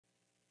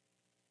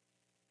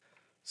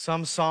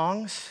Some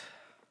songs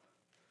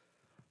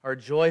are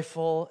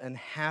joyful and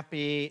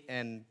happy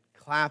and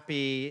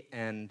clappy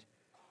and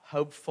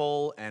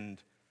hopeful and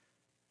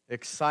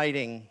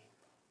exciting.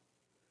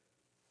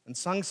 And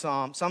some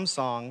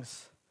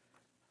songs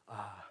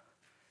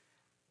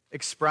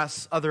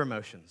express other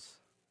emotions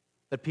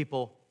that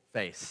people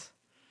face.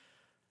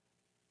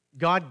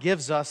 God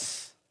gives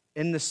us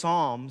in the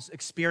Psalms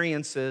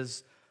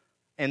experiences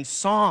and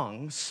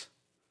songs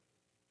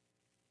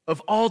of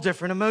all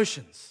different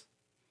emotions.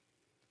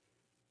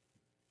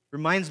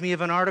 Reminds me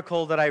of an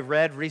article that I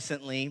read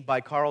recently by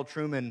Carl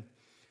Trueman.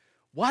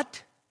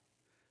 What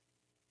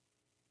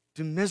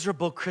do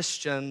miserable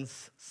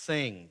Christians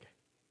sing?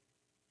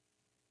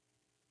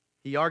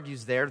 He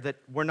argues there that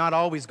we're not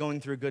always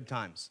going through good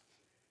times.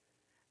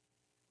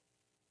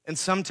 And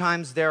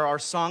sometimes there are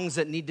songs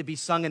that need to be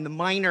sung in the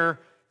minor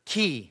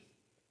key.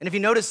 And if you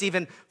notice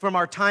even from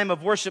our time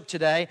of worship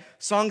today,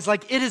 songs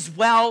like "It Is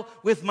Well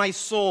With My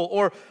Soul"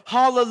 or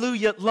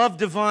 "Hallelujah, Love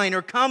Divine"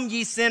 or "Come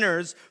Ye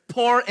Sinners,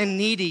 Poor and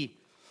Needy,"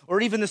 or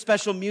even the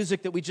special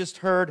music that we just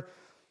heard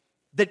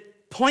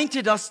that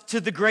pointed us to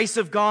the grace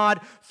of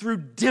God through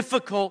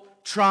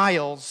difficult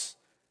trials.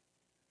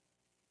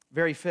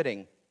 Very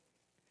fitting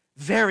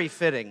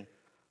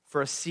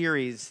for a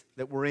series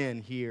that we're in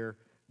here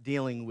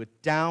dealing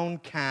with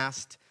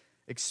downcast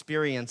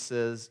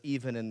experiences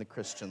even in the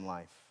Christian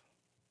life.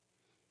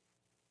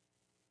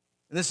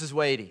 And this is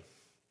weighty.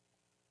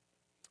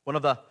 One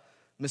of the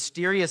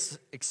mysterious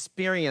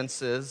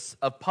experiences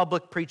of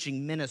public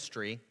preaching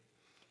ministry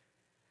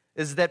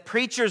is that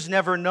preachers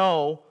never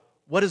know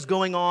what is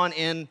going on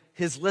in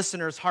his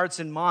listeners' hearts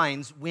and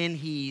minds when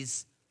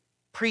he's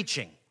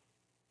preaching.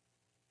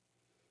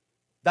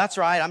 That's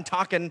right, I'm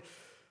talking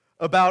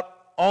about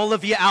all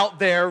of you out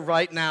there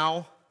right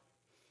now.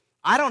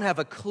 I don't have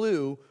a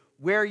clue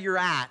where you're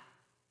at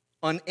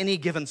on any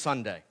given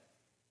Sunday.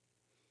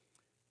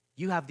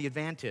 You have the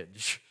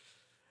advantage.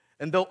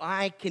 And though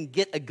I can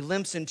get a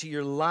glimpse into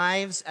your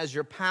lives as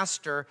your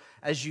pastor,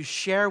 as you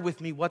share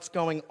with me what's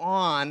going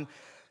on,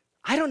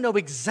 I don't know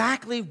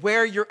exactly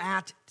where you're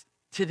at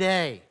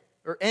today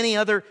or any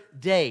other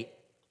day,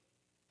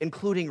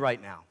 including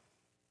right now.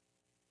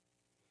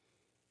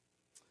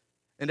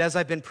 And as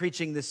I've been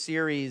preaching this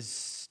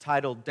series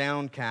titled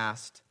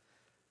Downcast,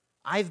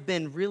 I've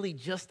been really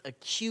just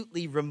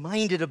acutely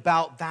reminded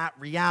about that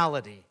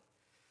reality.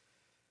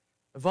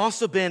 I've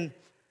also been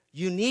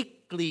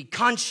uniquely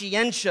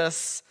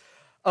conscientious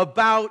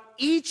about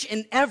each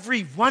and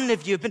every one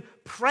of you. I've been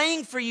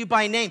praying for you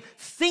by name,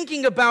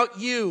 thinking about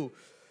you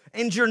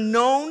and your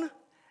known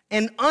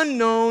and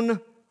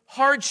unknown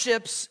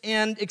hardships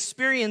and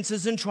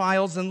experiences and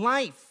trials in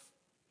life.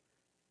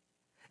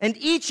 And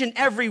each and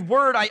every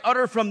word I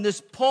utter from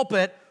this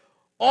pulpit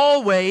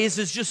always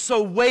is just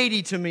so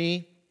weighty to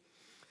me.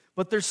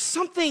 But there's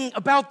something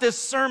about this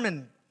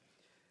sermon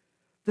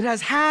that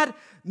has had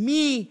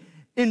me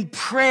in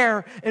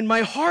prayer and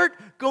my heart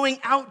going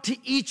out to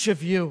each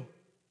of you,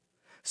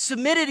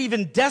 submitted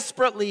even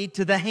desperately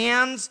to the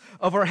hands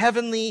of our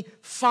Heavenly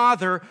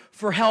Father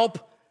for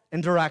help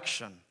and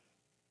direction.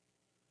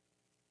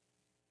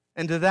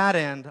 And to that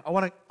end, I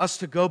want us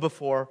to go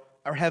before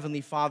our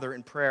Heavenly Father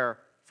in prayer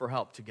for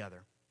help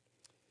together.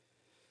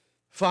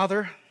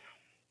 Father,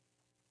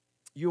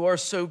 you are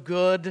so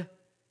good,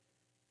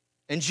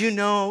 and you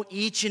know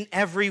each and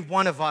every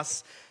one of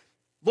us.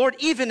 Lord,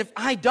 even if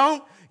I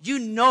don't, you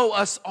know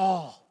us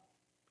all.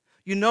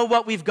 You know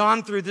what we've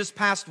gone through this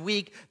past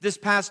week, this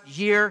past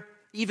year,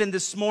 even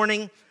this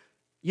morning.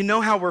 You know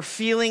how we're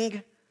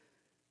feeling.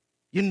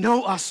 You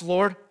know us,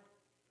 Lord.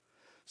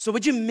 So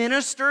would you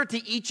minister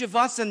to each of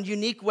us in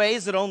unique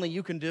ways that only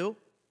you can do?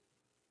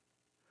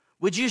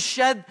 Would you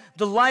shed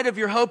the light of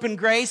your hope and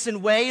grace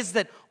in ways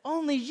that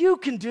only you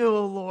can do,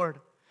 O Lord?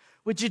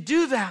 Would you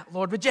do that,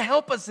 Lord? Would you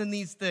help us in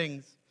these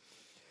things?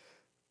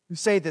 We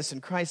say this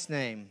in Christ's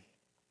name.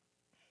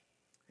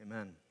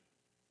 Amen.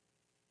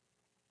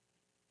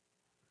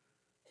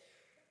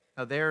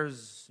 Now,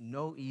 there's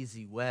no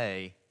easy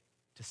way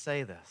to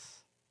say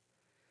this,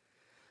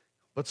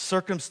 but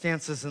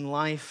circumstances in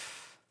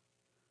life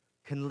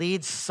can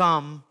lead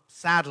some,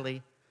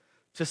 sadly,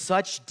 to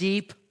such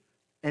deep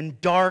and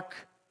dark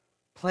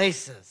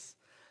places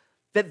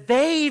that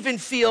they even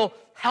feel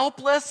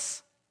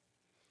helpless,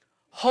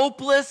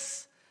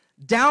 hopeless,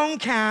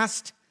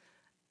 downcast,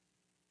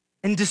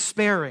 and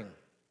despairing.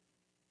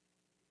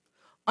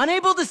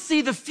 Unable to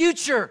see the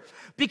future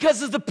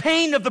because of the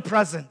pain of the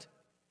present.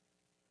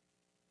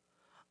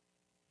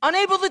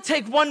 Unable to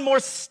take one more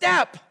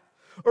step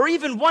or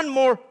even one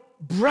more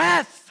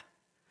breath.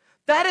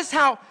 That is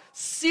how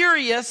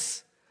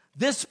serious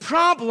this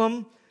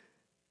problem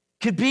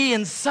could be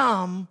in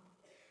some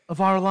of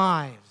our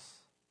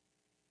lives.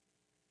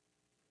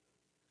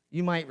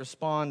 You might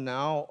respond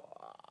now,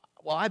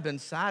 well, I've been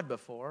sad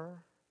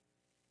before,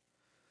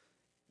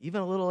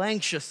 even a little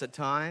anxious at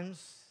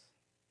times,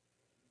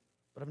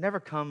 but I've never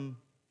come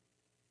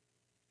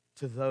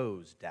to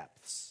those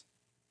depths.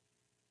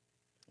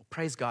 Well,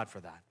 praise God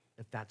for that,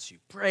 if that's you.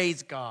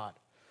 Praise God.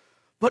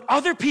 But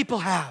other people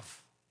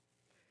have.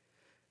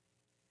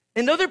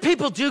 And other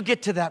people do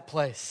get to that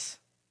place.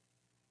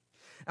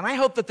 And I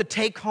hope that the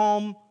take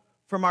home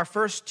from our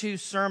first two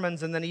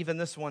sermons, and then even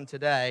this one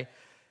today,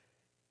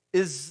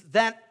 is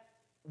that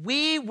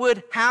we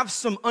would have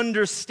some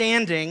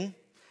understanding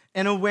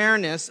and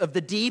awareness of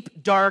the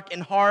deep, dark,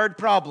 and hard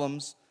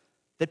problems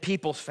that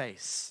people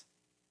face.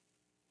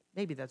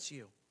 Maybe that's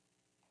you.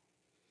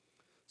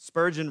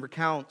 Spurgeon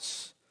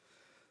recounts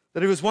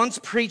that he was once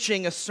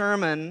preaching a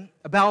sermon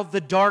about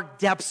the dark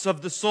depths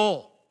of the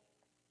soul.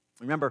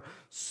 Remember,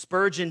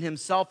 Spurgeon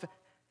himself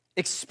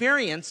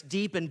experienced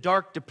deep and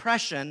dark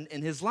depression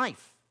in his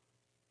life.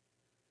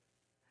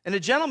 And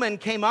a gentleman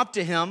came up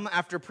to him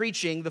after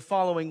preaching the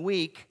following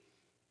week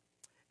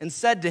and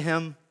said to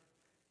him,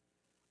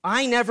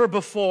 "I never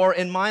before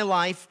in my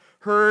life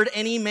heard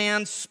any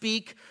man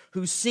speak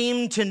who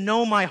seemed to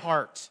know my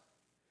heart.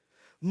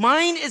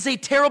 Mine is a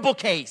terrible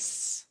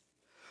case,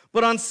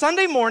 but on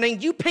Sunday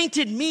morning you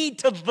painted me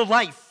to the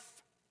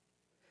life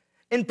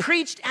and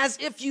preached as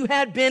if you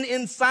had been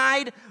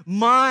inside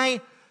my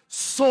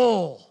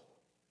soul."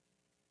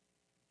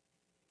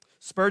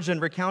 Spurgeon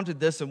recounted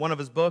this in one of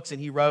his books,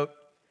 and he wrote,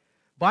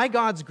 "By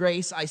God's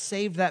grace, I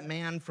saved that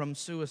man from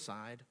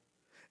suicide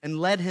and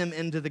led him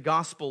into the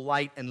gospel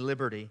light and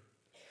liberty.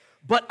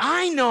 But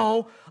I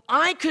know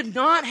I could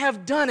not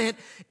have done it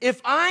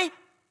if I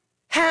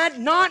had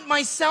not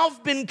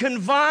myself been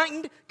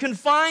confined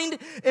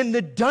in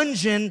the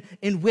dungeon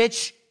in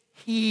which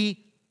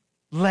he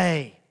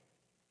lay."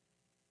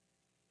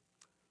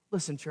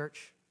 Listen,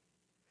 church,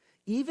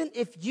 even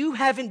if you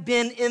haven't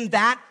been in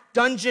that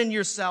dungeon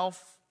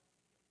yourself,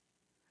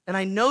 and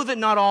I know that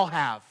not all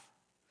have,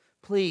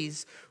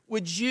 please,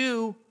 would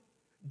you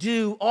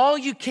do all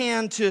you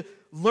can to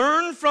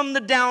learn from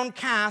the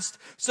Downcast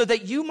so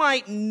that you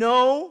might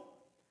know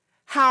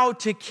how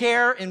to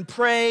care and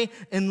pray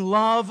and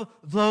love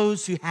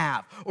those who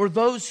have, or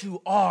those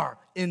who are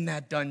in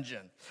that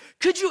dungeon.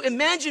 Could you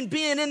imagine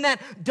being in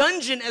that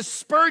dungeon as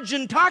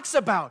Spurgeon talks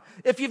about?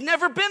 If you've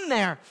never been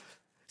there,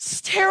 it's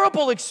a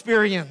terrible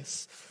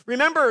experience.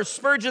 Remember,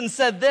 Spurgeon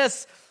said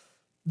this,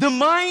 "The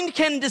mind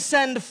can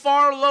descend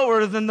far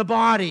lower than the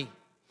body,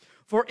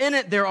 for in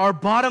it there are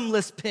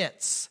bottomless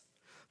pits.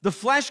 The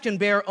flesh can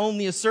bear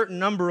only a certain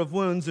number of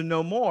wounds and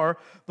no more,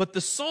 but the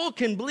soul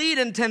can bleed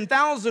in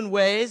 10,000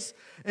 ways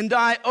and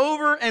die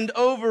over and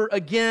over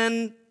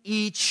again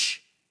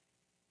each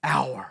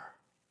hour."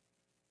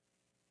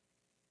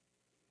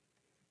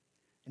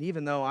 And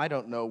even though I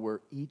don't know where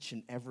each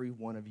and every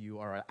one of you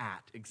are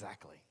at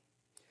exactly,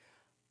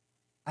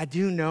 I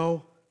do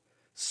know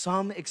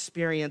some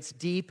experience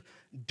deep,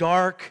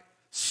 dark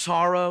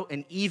sorrow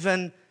and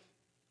even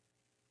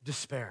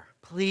despair.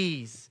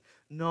 Please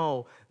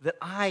know that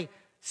I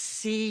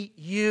see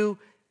you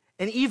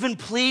and even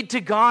plead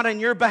to God on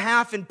your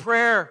behalf in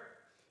prayer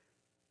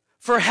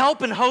for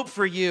help and hope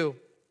for you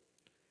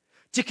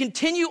to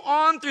continue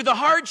on through the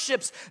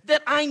hardships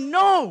that I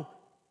know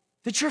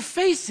that you're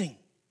facing.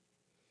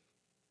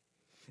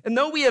 And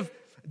though we have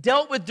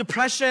dealt with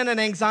depression and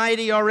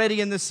anxiety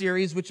already in this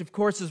series, which of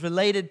course is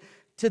related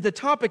to the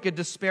topic of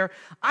despair,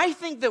 I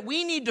think that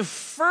we need to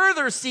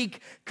further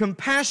seek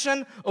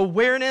compassion,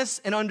 awareness,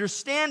 and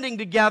understanding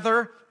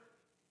together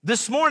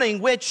this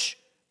morning, which,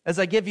 as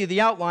I give you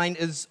the outline,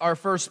 is our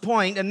first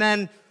point, and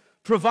then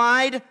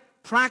provide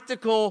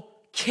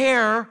practical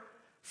care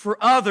for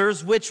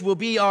others, which will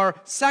be our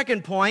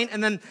second point,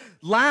 and then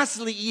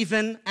lastly,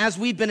 even as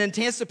we've been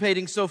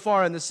anticipating so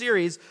far in the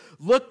series,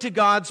 look to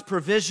God's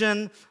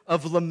provision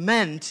of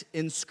lament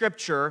in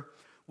Scripture,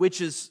 which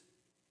is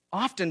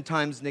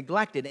oftentimes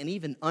neglected and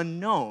even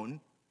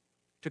unknown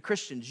to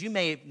Christians. You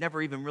may have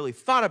never even really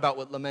thought about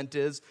what lament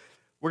is.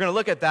 We're going to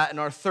look at that in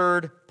our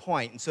third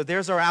point. And so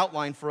there's our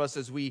outline for us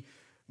as we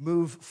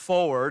move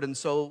forward. And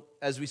so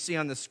as we see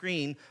on the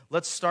screen,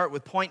 let's start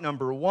with point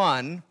number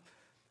 1,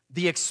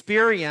 the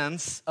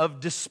experience of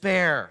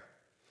despair.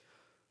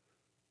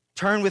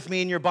 Turn with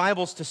me in your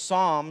Bibles to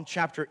Psalm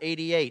chapter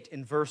 88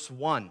 in verse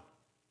 1.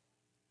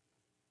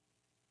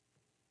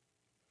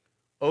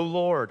 "O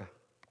Lord,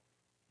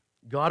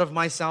 God of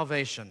my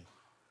salvation,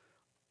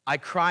 I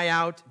cry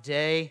out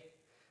day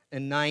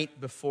and night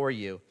before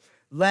you.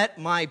 Let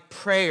my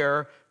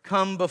prayer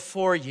come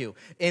before you.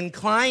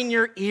 Incline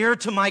your ear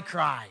to my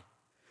cry.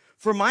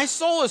 For my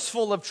soul is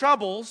full of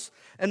troubles,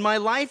 and my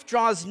life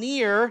draws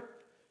near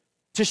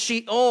to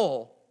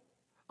Sheol.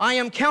 I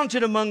am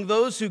counted among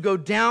those who go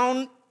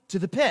down to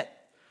the pit.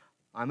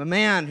 I'm a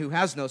man who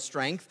has no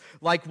strength,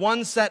 like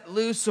one set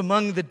loose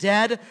among the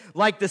dead,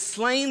 like the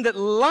slain that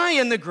lie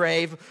in the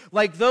grave,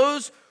 like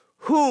those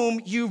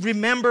whom you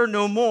remember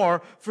no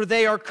more, for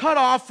they are cut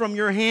off from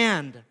your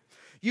hand.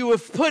 You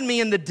have put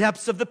me in the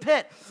depths of the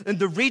pit, in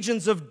the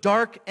regions of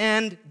dark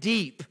and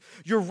deep.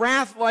 Your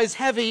wrath lies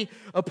heavy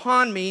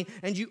upon me,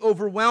 and you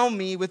overwhelm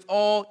me with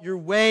all your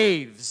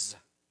waves."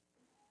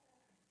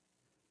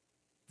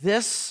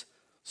 This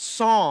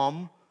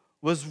psalm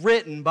was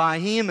written by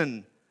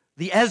Heman,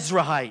 the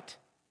Ezrahite.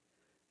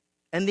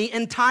 And the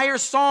entire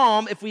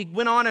psalm, if we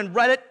went on and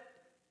read it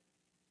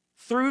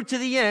through to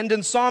the end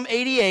in Psalm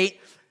 88,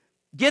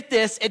 get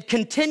this, it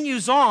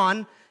continues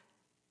on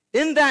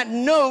in that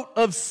note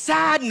of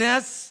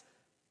sadness,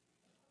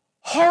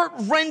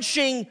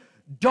 heart-wrenching,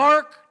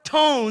 dark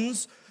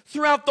tones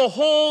throughout the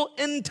whole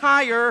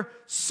entire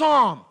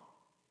psalm.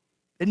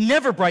 It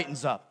never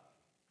brightens up.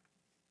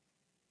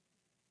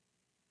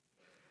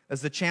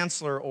 As the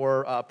chancellor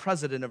or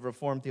president of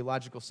Reformed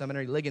Theological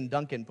Seminary, Ligon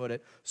Duncan, put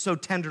it so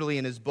tenderly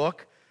in his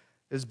book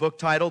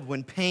titled,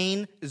 "When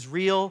Pain is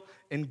Real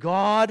and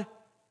God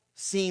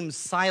Seems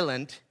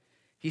Silent,"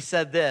 he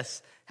said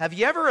this: "Have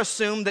you ever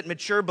assumed that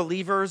mature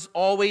believers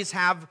always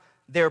have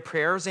their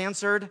prayers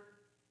answered?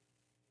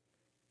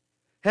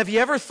 Have you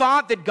ever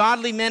thought that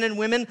godly men and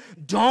women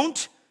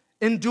don't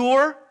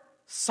endure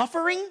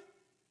suffering?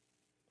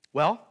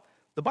 Well,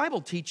 the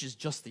Bible teaches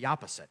just the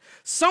opposite.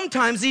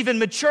 Sometimes even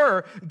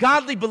mature,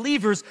 godly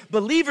believers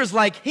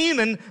like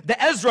Heman the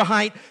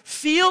Ezrahite,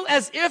 feel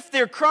as if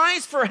their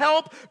cries for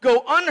help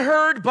go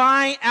unheard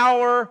by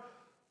our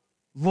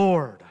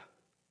Lord."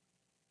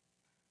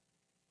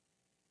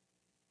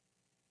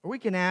 Or we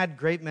can add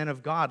great men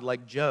of God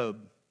like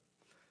Job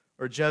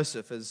or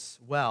Joseph as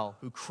well,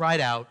 who cried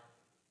out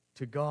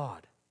to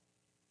God.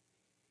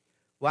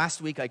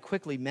 Last week I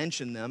quickly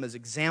mentioned them as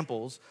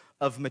examples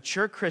of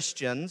mature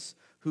Christians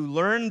who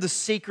learned the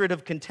secret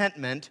of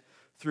contentment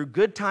through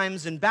good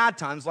times and bad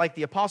times, like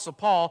the Apostle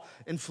Paul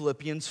in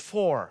Philippians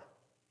 4.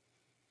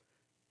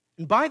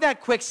 And by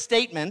that quick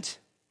statement,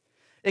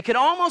 it could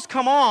almost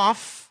come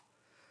off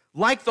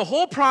like the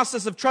whole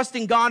process of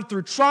trusting God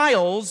through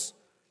trials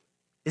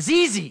is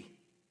easy.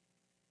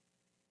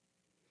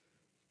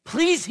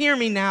 Please hear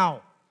me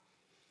now.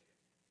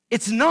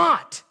 It's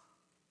not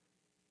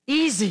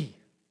easy.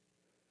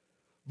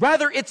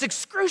 Rather, it's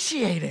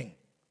excruciating.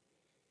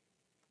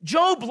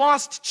 Job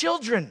lost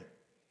children.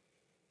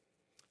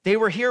 They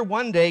were here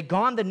one day,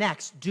 gone the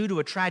next, due to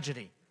a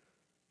tragedy.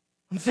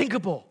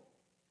 Unthinkable.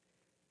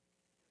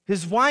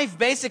 His wife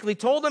basically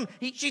told him,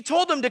 she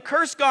told him to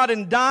curse God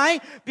and die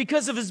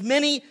because of his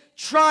many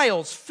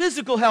trials,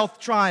 physical health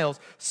trials,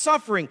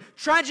 suffering,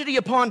 tragedy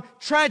upon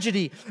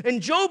tragedy.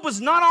 And Job was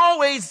not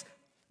always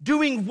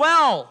doing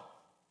well.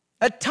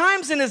 At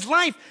times in his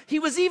life, he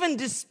was even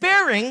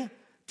despairing,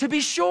 to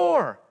be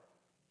sure.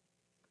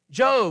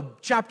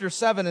 Job chapter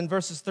 7 and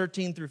verses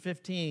 13 through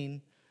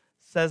 15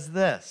 says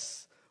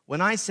this: "When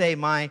I say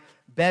my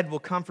bed will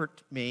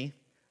comfort me,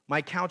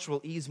 my couch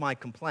will ease my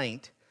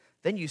complaint,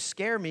 then you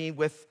scare me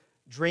with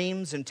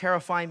dreams and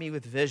terrify me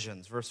with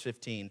visions," verse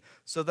 15,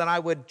 "so that I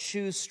would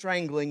choose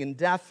strangling and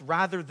death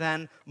rather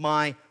than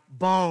my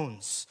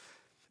bones."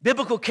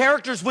 Biblical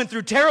characters went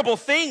through terrible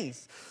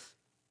things.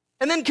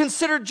 And then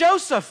consider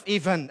Joseph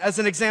even as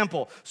an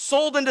example.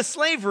 Sold into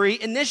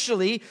slavery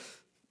initially,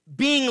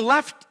 being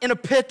left in a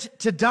pit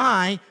to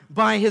die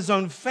by his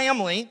own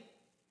family,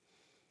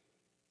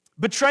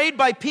 betrayed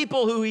by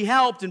people who he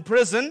helped in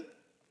prison,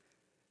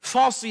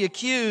 falsely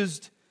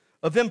accused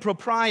of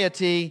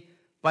impropriety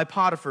by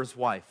Potiphar's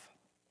wife.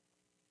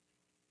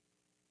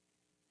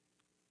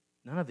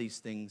 None of these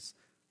things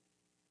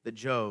that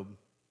Job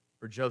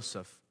or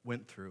Joseph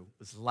went through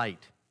was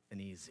light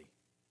and easy.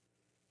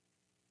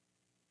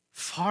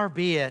 Far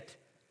be it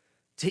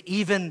to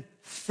even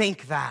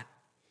think that.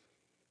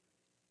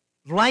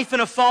 Life in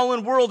a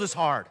fallen world is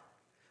hard.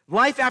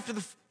 Life after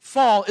the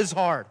fall is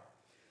hard.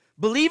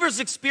 Believers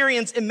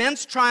experience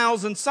immense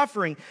trials and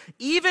suffering,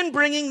 even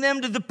bringing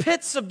them to the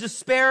pits of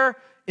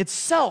despair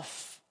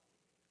itself.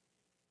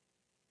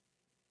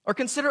 Or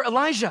consider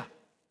Elijah.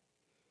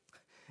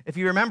 If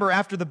you remember,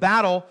 after the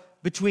battle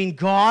between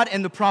God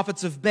and the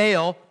prophets of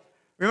Baal,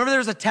 remember there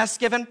was a test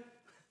given?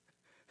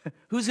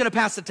 Who's going to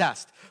pass the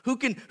test? Who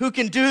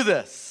can do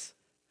this?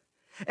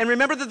 And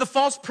remember that the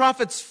false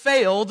prophets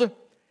failed,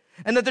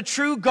 and that the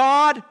true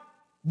God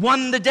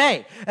won the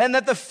day, and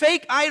that the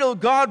fake idol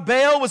god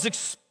Baal was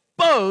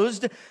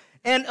exposed,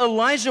 and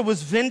Elijah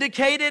was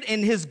vindicated,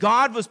 and his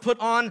God was put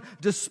on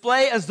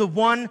display as the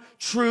one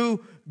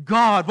true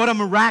God. What a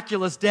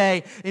miraculous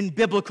day in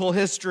biblical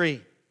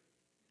history.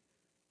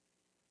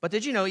 But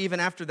did you know,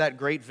 even after that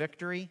great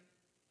victory,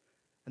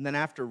 and then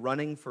after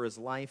running for his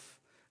life,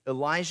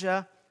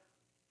 Elijah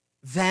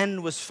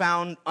then was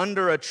found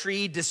under a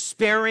tree,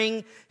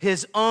 despairing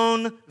his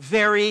own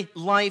very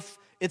life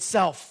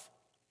itself.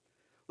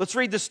 Let's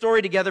read the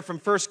story together from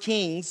 1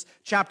 Kings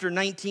chapter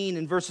 19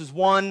 and verses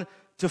 1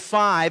 to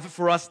 5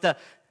 for us to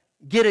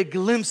get a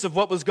glimpse of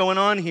what was going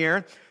on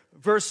here.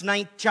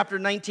 Chapter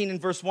 19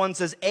 and verse 1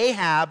 says,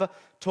 "Ahab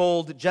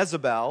told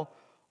Jezebel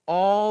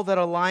all that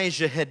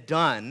Elijah had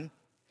done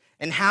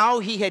and how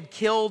he had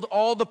killed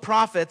all the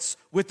prophets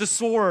with the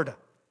sword.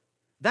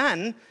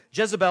 Then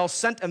Jezebel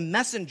sent a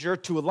messenger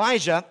to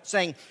Elijah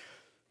saying,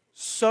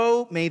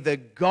 'So may the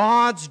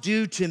gods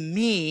do to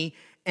me,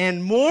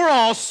 and more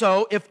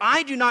also, if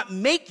I do not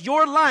make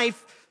your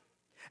life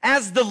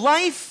as the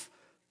life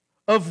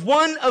of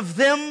one of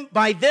them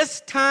by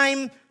this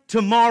time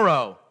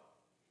tomorrow.'"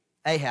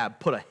 Ahab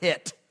put a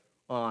hit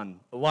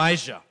on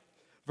Elijah.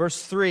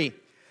 Verse 3,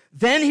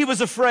 "Then he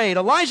was afraid,"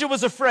 Elijah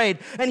was afraid,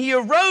 "and he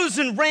arose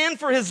and ran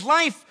for his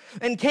life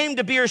and came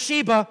to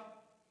Beersheba.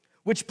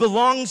 which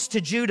belongs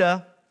to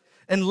Judah,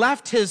 and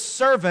left his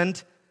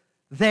servant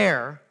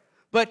there.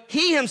 But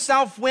he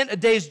himself went a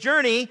day's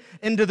journey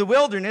into the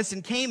wilderness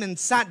and came and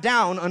sat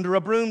down under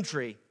a broom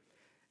tree.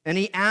 And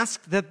he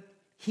asked that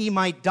he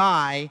might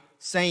die,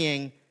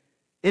 saying,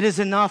 "It is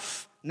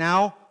enough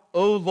now,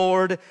 O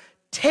Lord,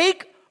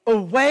 take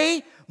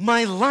away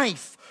my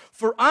life,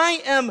 for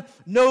I am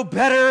no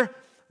better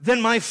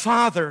than my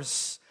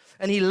fathers."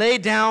 And he lay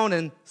down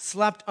and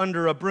slept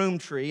under a broom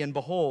tree, and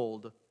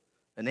behold,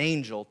 an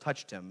angel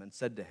touched him and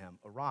said to him,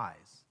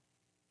 "Arise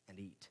and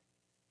eat."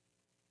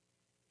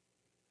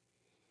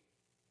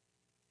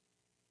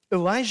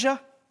 Elijah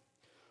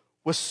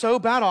was so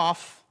bad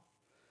off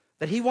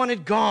that he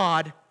wanted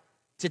God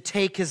to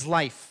take his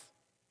life.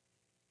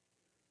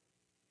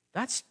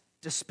 That's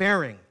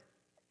despairing,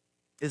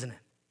 isn't it?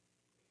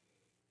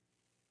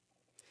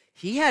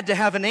 He had to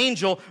have an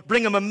angel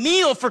bring him a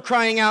meal, for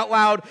crying out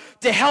loud,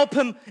 to help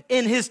him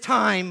in his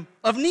time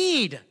of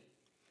need.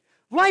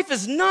 Life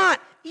is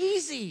not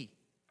easy.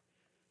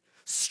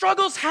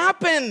 Struggles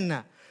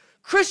happen.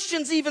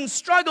 Christians even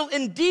struggle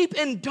in deep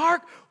and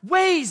dark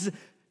ways.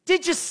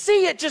 Did you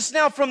see it just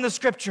now from the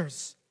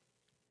scriptures?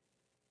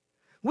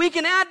 We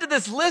can add to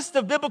this list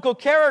of biblical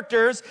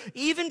characters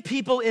even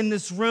people in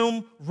this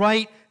room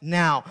right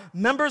now,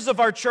 members of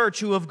our church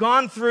who have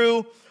gone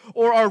through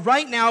or are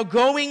right now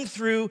going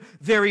through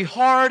very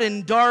hard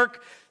and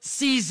dark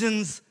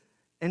seasons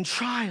and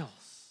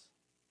trials.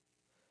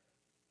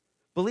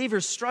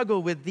 Believers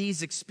struggle with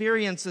these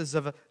experiences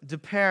of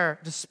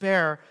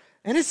despair,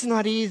 and it's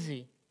not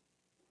easy.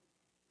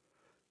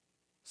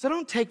 So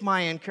don't take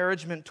my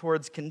encouragement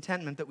towards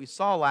contentment that we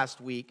saw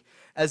last week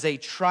as a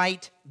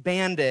trite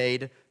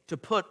Band-Aid to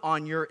put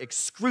on your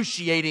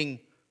excruciating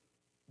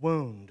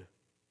wound.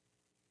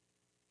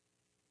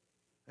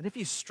 And if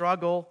you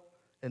struggle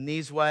in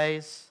these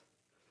ways,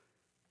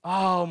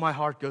 oh, my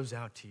heart goes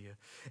out to you.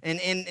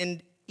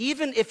 And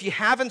even if you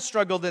haven't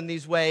struggled in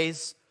these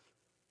ways,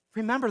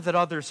 remember that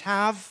others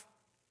have.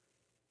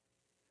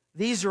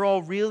 These are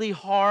all really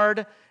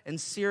hard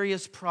and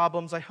serious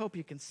problems. I hope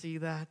you can see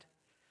that.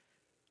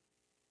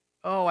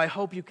 Oh, I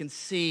hope you can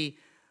see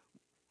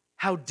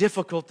how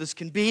difficult this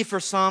can be for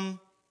some.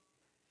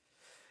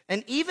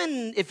 And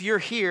even if you're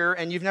here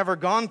and you've never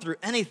gone through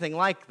anything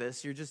like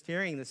this, you're just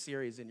hearing this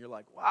series and you're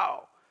like,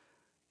 wow,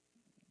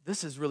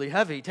 this is really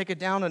heavy. Take it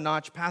down a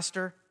notch,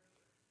 Pastor.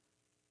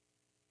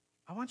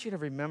 I want you to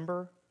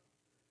remember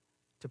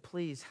to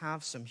please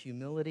have some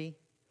humility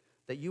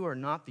that you are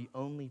not the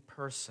only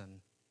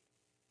person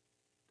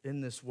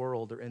in this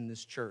world or in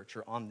this church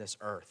or on this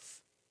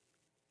earth.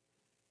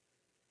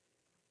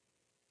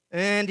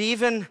 And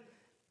even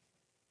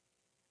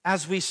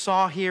as we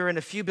saw here in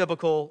a few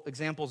biblical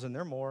examples, and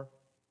there are more,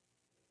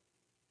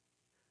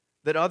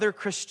 that other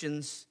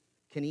Christians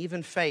can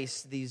even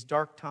face these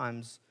dark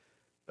times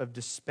of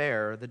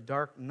despair, the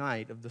dark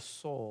night of the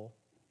soul.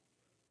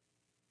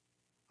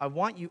 I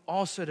want you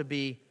also to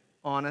be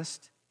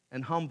honest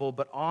and humble,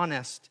 but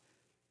honest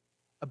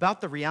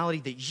about the reality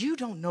that you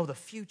don't know the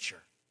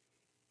future.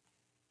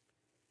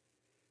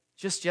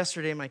 Just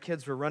yesterday, my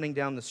kids were running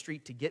down the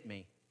street to get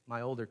me,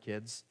 my older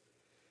kids,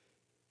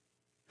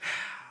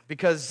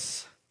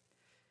 because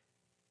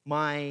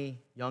my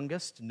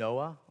youngest,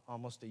 Noah,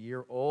 almost a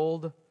year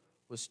old,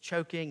 was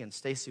choking, and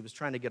Stacy was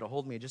trying to get a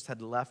hold of me. I just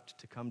had left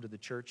to come to the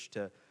church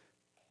to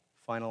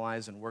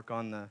finalize and work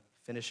on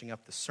finishing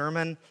up the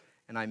sermon,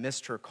 and I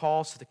missed her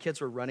call, so the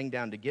kids were running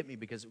down to get me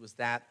because it was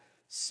that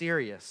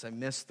serious. I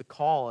missed the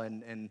call,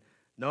 and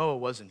Noah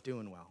wasn't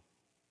doing well.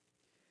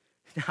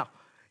 Now,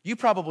 you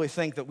probably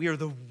think that we are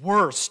the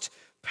worst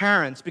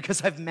parents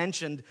because I've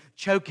mentioned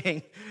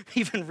choking,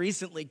 even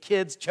recently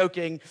kids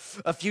choking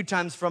a few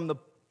times from the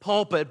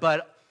pulpit,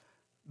 but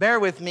bear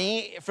with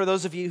me for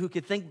those of you who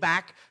could think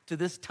back to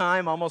this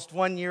time, almost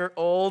 1 year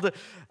old,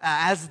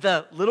 as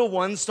the little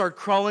ones start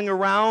crawling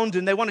around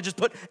and they want to just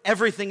put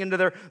everything into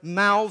their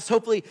mouths.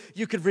 Hopefully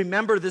you could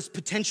remember this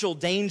potential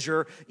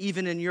danger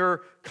even in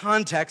your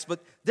context,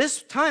 but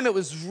this time it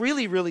was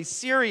really, really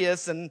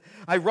serious, and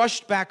I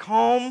rushed back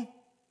home.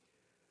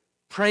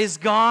 Praise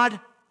God.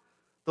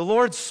 The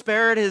Lord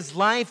spared his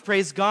life.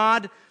 Praise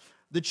God.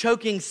 The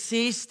choking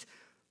ceased.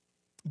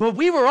 But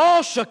we were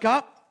all shook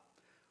up.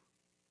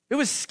 It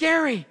was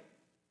scary.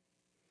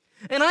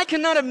 And I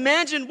cannot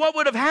imagine what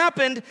would have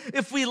happened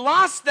if we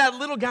lost that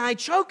little guy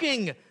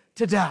choking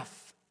to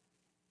death.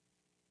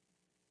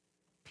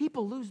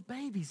 People lose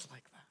babies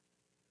like that.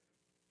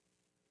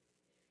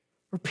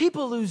 Or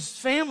people lose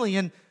family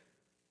in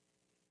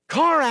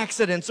car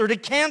accidents, or to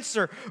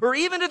cancer, or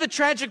even to the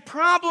tragic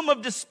problem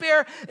of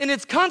despair and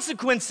its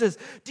consequences.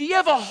 Do you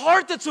have a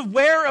heart that's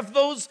aware of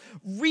those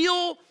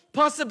real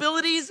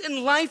possibilities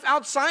in life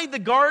outside the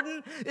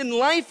garden, in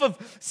life of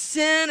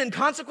sin and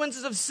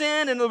consequences of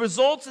sin and the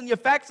results and the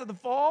effects of the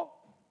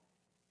fall?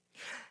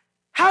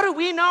 How do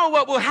we know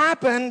what will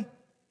happen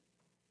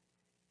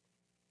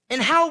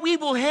and how we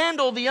will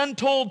handle the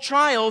untold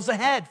trials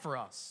ahead for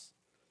us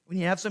when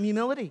you have some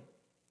humility?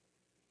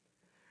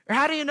 Or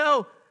how do you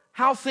know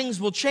how things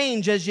will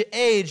change as you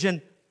age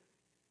and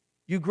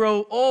You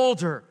grow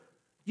older.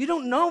 You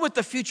don't know what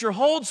the future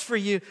holds for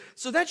you,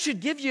 so that should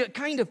give you a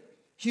kind of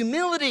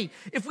humility.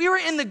 If we were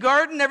in the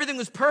garden, everything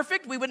was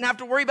perfect, we wouldn't have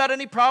to worry about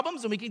any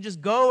problems, and we could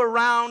just go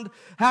around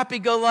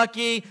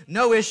happy-go-lucky,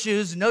 no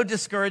issues, no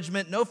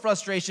discouragement, no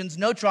frustrations,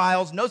 no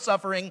trials, no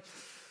suffering.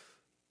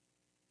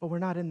 But we're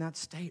not in that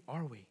state,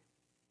 are we?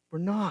 We're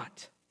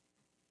not.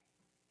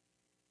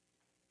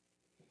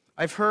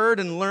 I've heard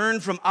and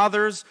learned from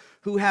others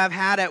who have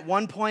had at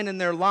one point in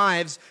their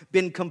lives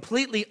been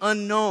completely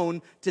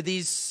unknown to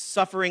these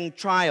suffering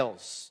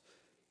trials.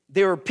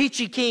 They were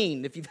peachy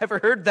keen, if you've ever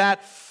heard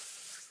that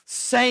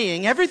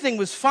saying. Everything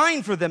was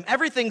fine for them.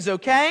 Everything's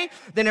okay.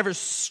 They never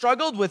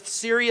struggled with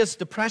serious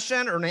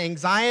depression or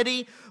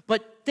anxiety,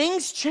 but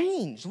things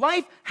change.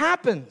 Life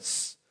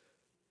happens.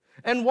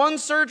 And one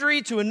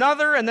surgery to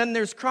another, and then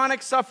there's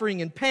chronic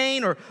suffering and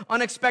pain, or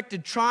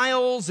unexpected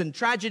trials and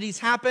tragedies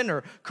happen,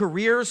 or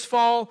careers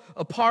fall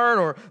apart,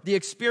 or the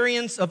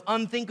experience of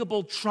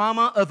unthinkable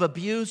trauma of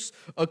abuse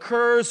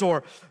occurs,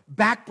 or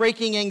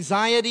backbreaking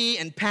anxiety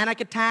and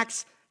panic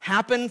attacks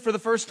happen for the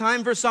first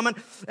time for someone,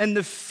 and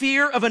the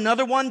fear of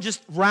another one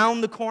just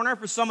round the corner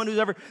for someone who's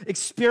ever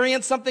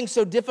experienced something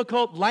so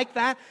difficult like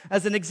that,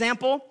 as an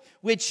example,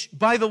 which,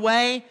 by the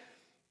way,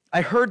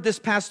 I heard this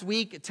past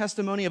week a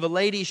testimony of a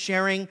lady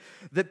sharing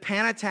that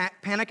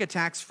panic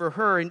attacks for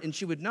her, and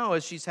she would know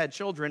as she's had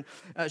children,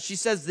 she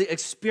says the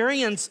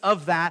experience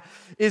of that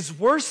is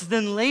worse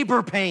than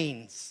labor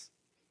pains.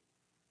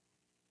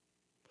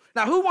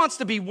 Now, who wants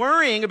to be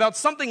worrying about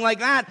something like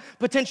that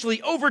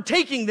potentially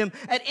overtaking them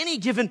at any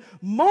given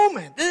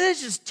moment? There's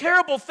just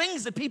terrible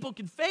things that people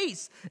can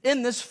face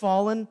in this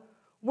fallen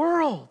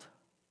world.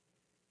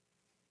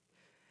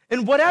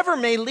 And whatever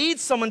may lead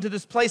someone to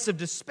this place of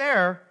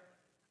despair,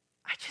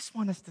 I just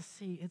want us to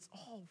see it's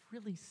all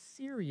really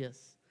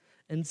serious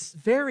and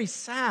very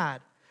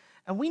sad.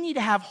 And we need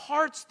to have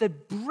hearts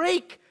that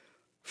break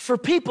for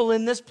people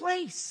in this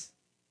place.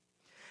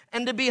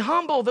 And to be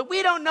humble that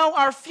we don't know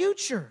our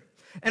future.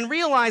 And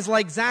realize,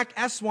 like Zach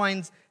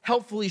Eswines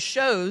helpfully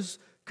shows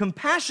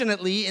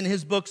compassionately in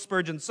his book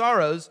Spurgeon's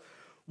Sorrows,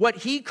 what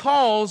he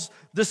calls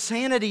the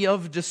sanity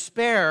of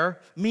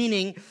despair,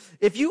 meaning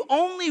if you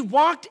only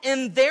walked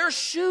in their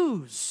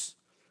shoes,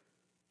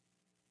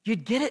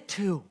 you'd get it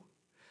too.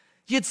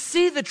 You'd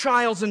see the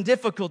trials and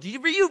difficulties.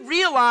 You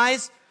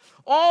realize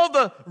all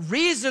the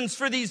reasons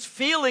for these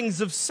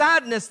feelings of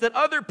sadness that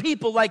other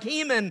people like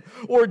Heman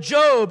or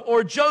Job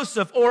or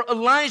Joseph or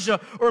Elijah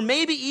or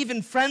maybe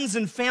even friends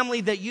and family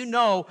that you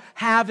know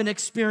have and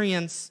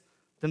experience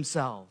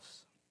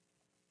themselves.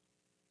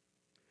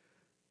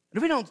 And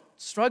if we don't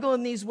struggle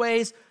in these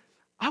ways,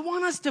 I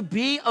want us to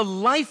be a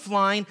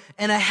lifeline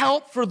and a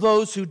help for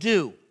those who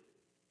do.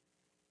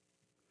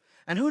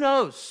 And who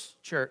knows,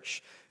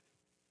 church,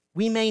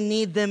 we may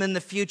need them in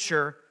the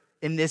future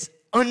in this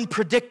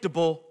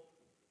unpredictable,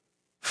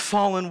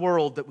 fallen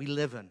world that we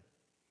live in.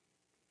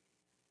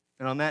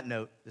 And on that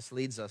note, this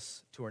leads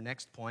us to our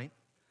next point,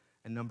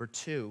 and number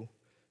 2,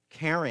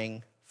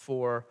 caring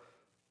for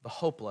the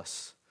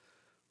hopeless.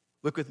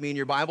 Look with me in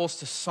your Bibles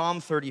to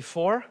Psalm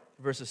 34,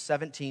 verses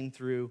 17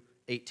 through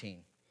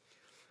 18.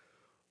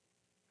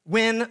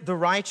 When the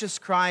righteous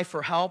cry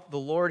for help, the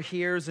Lord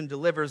hears and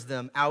delivers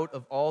them out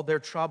of all their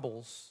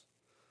troubles.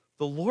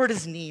 The Lord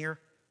is near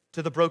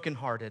to the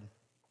brokenhearted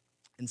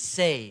and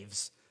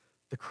saves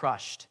the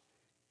crushed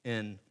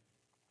in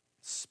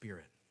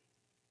spirit.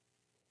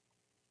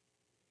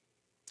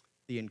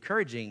 The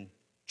encouraging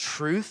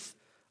truth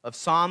of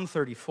Psalm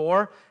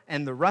 34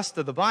 and the rest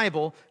of the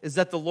Bible is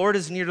that the Lord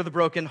is near to the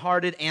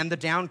brokenhearted and the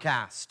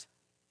downcast.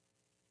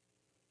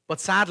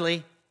 But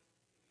sadly,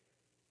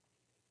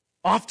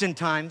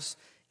 oftentimes,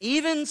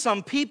 even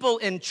some people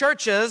in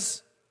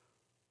churches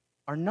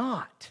are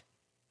not.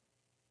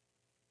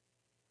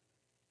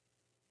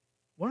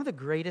 One of the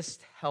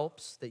greatest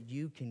helps that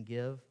you can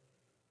give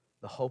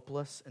the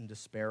hopeless and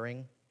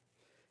despairing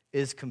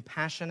is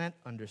compassionate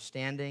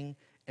understanding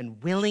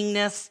and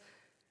willingness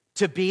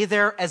to be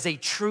there as a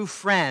true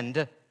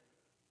friend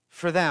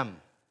for them.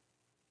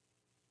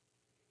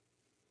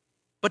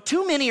 But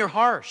too many are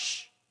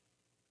harsh.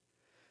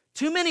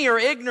 Too many are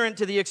ignorant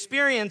to the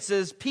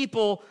experiences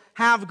people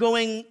have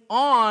going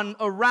on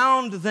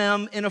around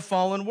them in a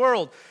fallen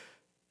world.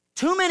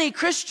 Too many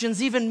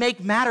Christians even make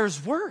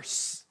matters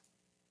worse.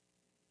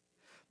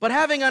 But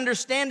having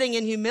understanding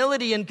and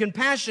humility and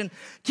compassion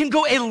can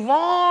go a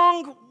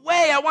long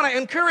way. I want to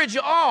encourage you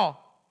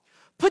all.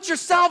 Put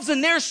yourselves in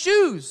their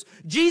shoes.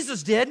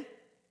 Jesus did.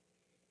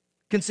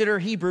 Consider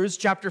Hebrews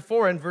chapter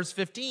 4 and verse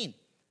 15.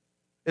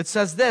 It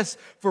says this,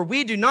 "For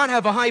we do not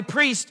have a high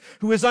priest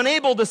who is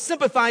unable to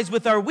sympathize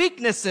with our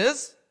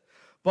weaknesses,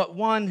 but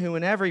one who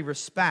in every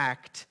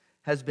respect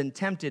has been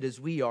tempted as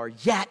we are,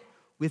 yet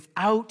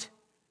without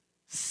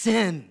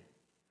sin."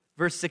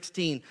 Verse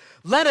 16,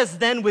 "Let us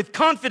then with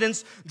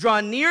confidence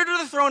draw near to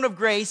the throne of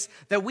grace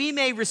that we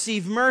may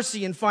receive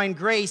mercy and find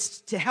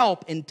grace to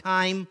help in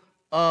time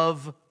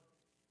of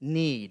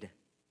need."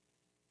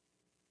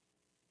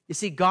 You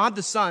see, God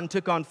the Son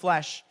took on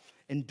flesh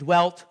and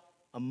dwelt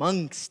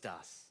amongst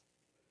us.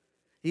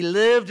 He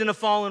lived in a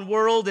fallen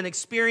world and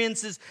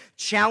experiences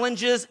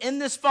challenges in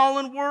this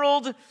fallen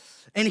world,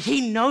 and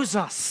he knows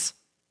us.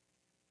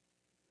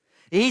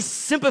 He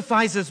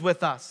sympathizes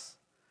with us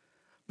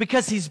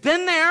because he's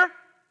been there,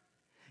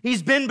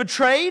 he's been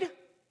betrayed,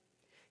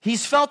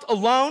 he's felt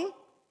alone,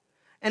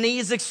 and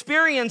he's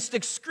experienced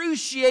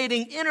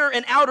excruciating inner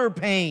and outer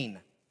pain.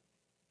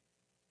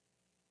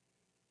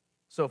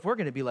 So if we're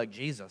going to be like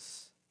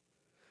Jesus,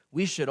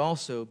 we should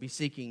also be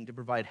seeking to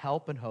provide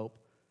help and hope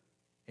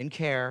and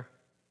care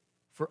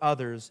for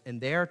others in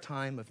their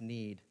time of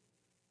need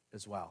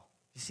as well.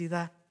 You see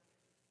that?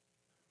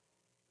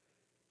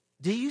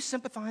 Do you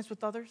sympathize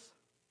with others?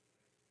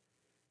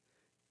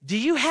 Do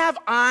you have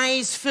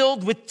eyes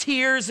filled with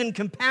tears and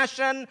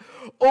compassion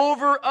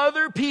over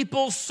other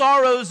people's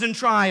sorrows and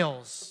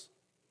trials?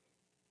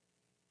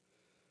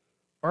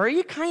 Or are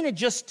you kind of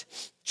just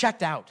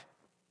checked out?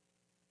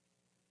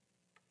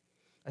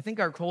 I think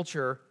our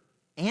culture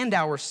and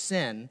our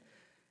sin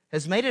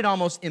has made it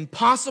almost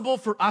impossible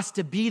for us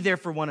to be there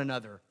for one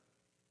another.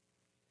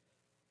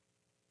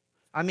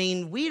 I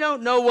mean, we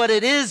don't know what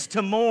it is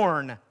to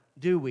mourn,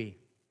 do we?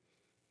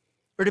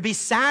 Or to be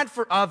sad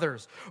for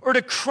others, or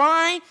to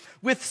cry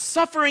with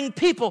suffering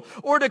people,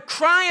 or to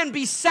cry and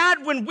be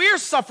sad when we're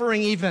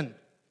suffering even.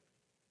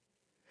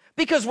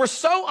 Because we're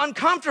so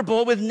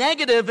uncomfortable with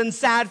negative and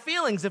sad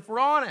feelings, if we're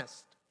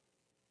honest.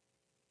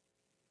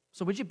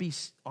 So would you be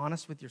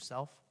honest with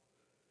yourself?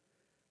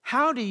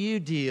 How do you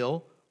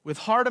deal with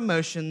hard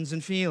emotions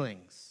and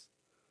feelings,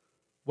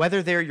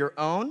 whether they're your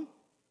own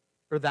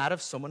or that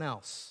of someone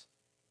else?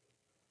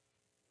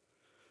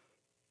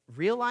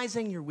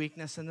 Realizing your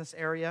weakness in this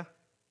area,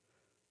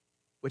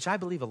 which I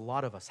believe a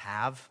lot of us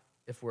have,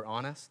 if we're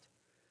honest,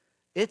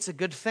 it's a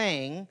good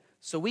thing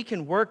so we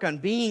can work on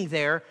being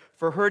there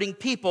for hurting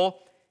people,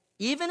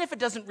 even if it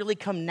doesn't really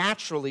come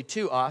naturally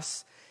to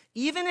us,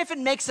 even if it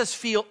makes us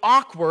feel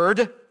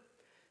awkward,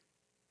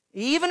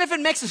 even if it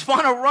makes us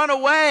want to run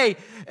away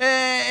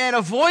and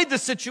avoid the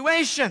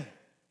situation.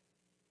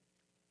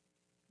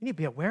 You need to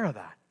be aware of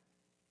that.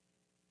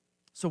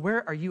 So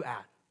where are you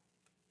at?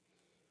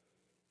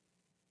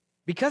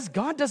 Because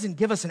God doesn't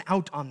give us an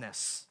out on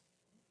this.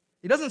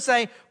 He doesn't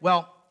say,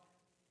 well,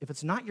 if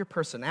it's not your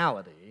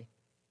personality,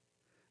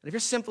 and if you're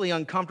simply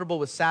uncomfortable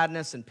with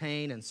sadness and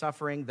pain and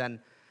suffering, then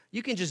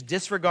you can just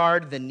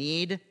disregard the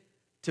need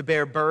to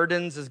bear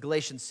burdens, as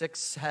Galatians 6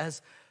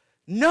 says.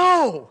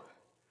 No!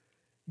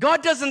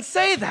 God doesn't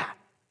say that.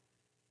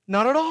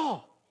 Not at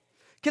all.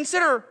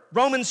 Consider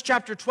Romans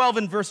chapter 12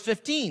 and verse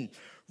 15.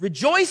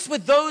 Rejoice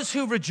with those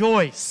who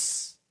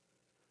rejoice.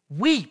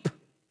 Weep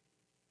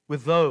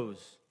with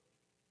those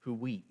who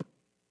weep.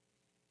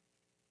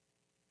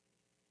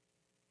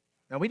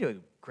 Now, we do a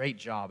great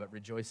job at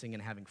rejoicing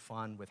and having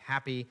fun with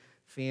happy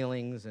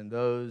feelings and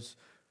those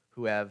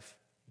who have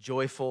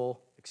joyful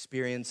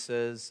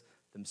experiences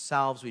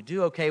themselves. We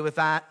do okay with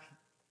that.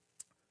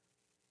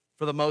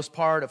 For the most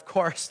part, of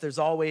course, there's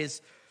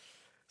always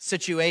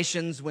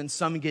situations when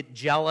some get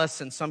jealous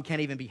and some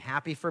can't even be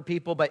happy for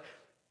people, but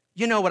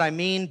you know what I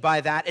mean by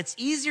that. It's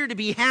easier to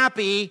be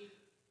happy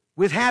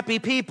with happy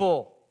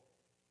people.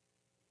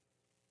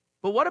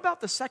 But what about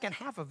the second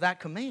half of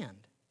that command?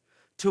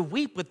 To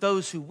weep with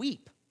those who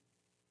weep.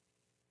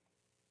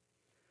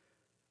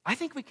 I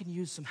think we can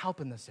use some help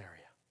in this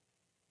area.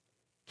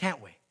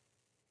 Can't we?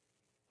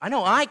 I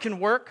know I can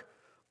work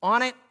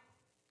on it.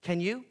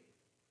 Can you?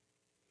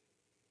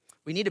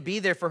 We need to be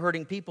there for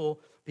hurting people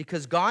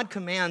because God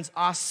commands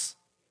us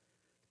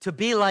to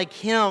be like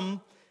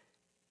Him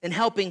in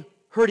helping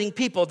hurting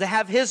people, to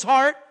have His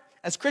heart,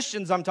 as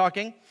Christians I'm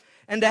talking,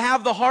 and to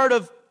have the heart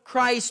of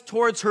Christ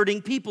towards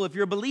hurting people. If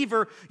you're a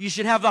believer, you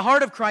should have the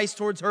heart of Christ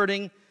towards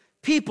hurting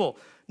people.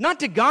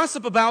 Not to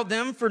gossip about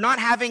them for not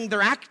having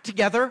their act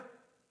together.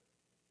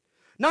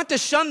 Not to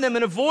shun them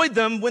and avoid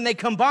them when they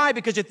come by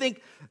because you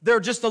think they're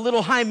just a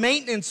little high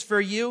maintenance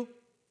for you.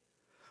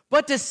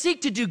 But to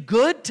seek to do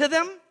good to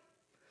them,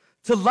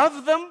 to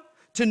love them,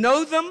 to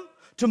know them,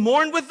 to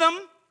mourn with them,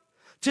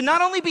 to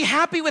not only be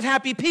happy with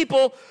happy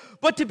people,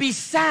 but to be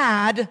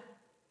sad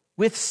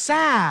with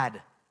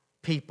sad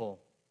people.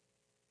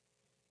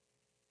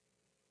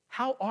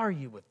 How are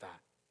you with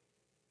that?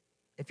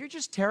 If you're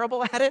just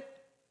terrible at it,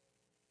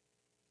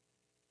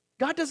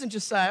 God doesn't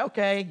just say,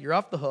 okay, you're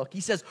off the hook.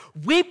 He says,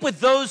 weep with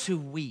those who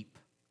weep.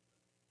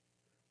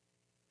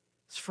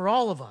 It's for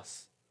all of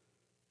us.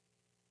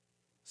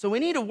 So we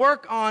need to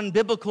work on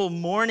biblical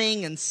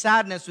mourning and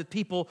sadness with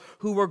people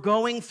who are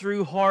going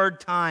through hard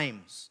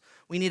times.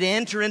 We need to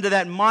enter into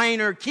that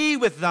minor key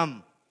with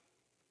them.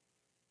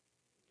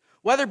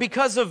 Whether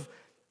because of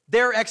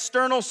their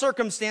external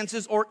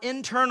circumstances or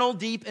internal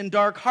deep and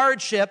dark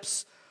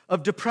hardships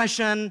of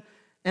depression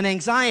and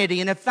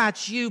anxiety. And if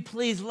that's you,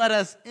 please let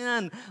us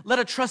in. Let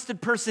a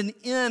trusted person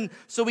in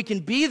so we can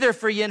be there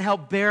for you and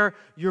help bear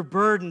your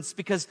burdens,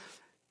 because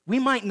we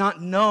might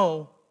not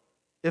know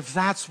if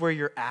that's where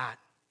you're at.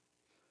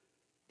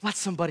 Let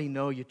somebody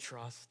know you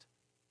trust.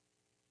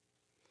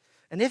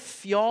 And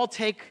if y'all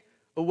take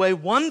away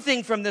one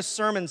thing from this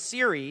sermon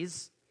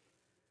series,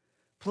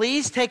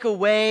 please take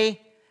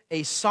away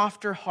a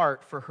softer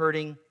heart for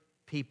hurting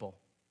people.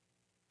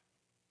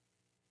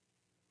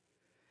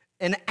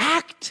 And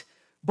act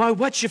by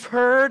what you've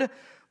heard,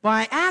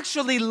 by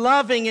actually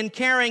loving and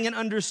caring and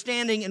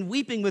understanding and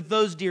weeping with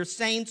those dear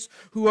saints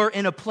who are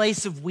in a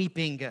place of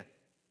weeping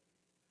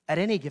at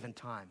any given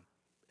time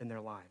in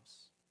their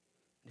lives.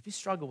 If you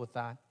struggle with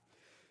that,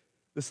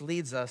 this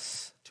leads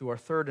us to our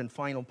third and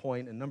final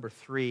point, and number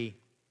 3,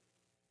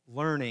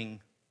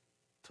 learning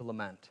to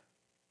lament.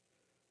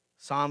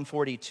 Psalm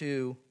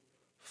 42,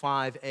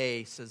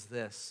 5a says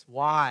this: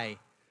 "Why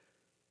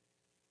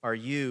are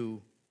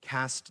you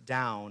cast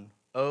down,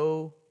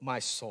 O my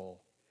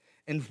soul?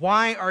 And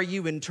why are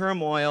you in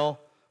turmoil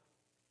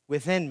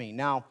within me?"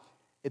 Now,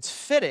 it's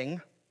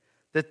fitting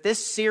that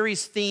this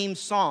series theme,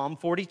 Psalm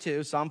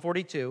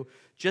 42,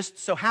 just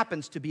so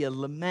happens to be a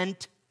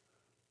lament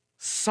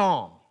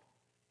psalm.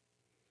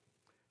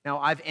 Now,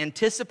 I've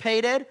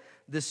anticipated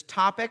this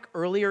topic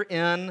earlier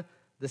in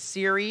the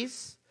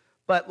series,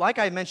 but like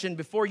I mentioned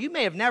before, you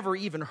may have never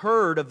even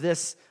heard of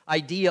this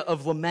idea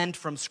of lament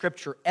from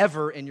Scripture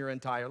ever in your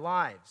entire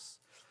lives.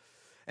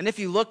 And if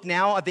you look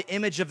now at the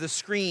image of the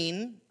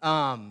screen,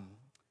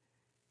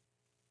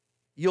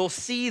 you'll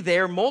see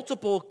there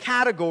multiple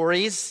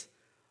categories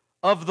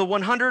of the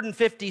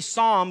 150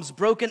 Psalms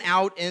broken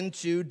out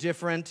into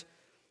different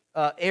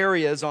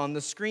areas on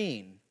the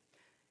screen.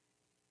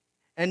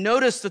 And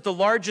notice that the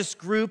largest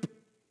group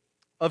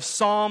of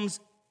Psalms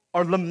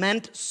are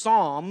lament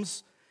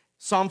Psalms.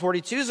 Psalm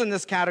 42 is in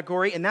this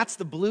category, and that's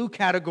the blue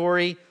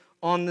category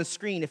on the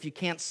screen. If you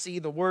can't see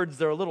the words,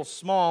 they're a little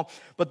small,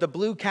 but the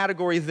blue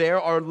category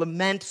there are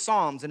lament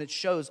Psalms, and it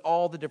shows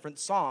all the different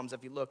Psalms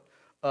if you look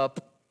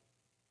up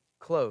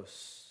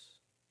close.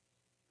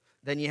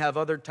 Then you have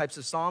other types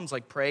of Psalms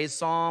like praise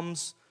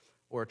Psalms,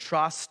 or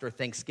trust, or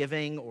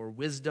thanksgiving, or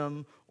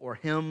wisdom, or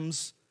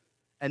hymns,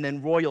 and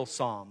then royal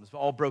Psalms,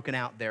 all broken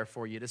out there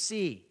for you to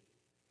see.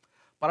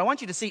 But I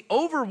want you to see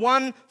over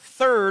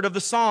 1/3 of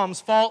the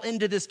Psalms fall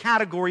into this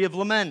category of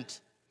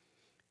lament,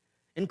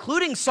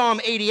 including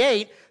Psalm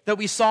 88 that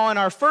we saw in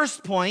our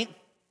first point,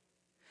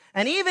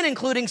 and even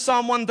including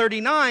Psalm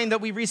 139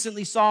 that we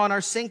recently saw in our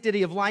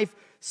Sanctity of Life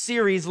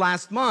series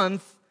last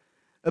month,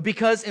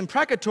 because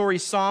imprecatory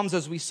Psalms,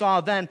 as we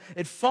saw then,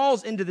 it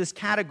falls into this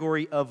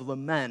category of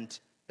lament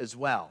as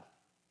well.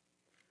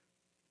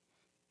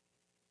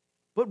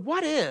 But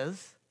what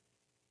is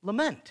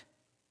lament?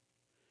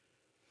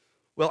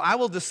 Well, I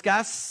will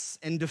discuss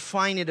and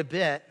define it a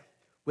bit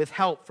with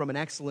help from an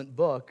excellent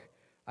book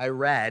I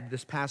read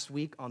this past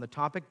week on the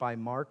topic by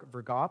Mark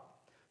Vergop,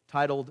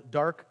 titled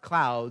 "Dark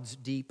Clouds,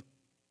 Deep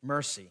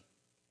Mercy."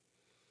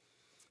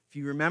 If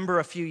you remember,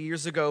 a few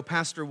years ago,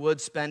 Pastor Wood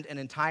spent an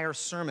entire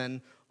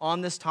sermon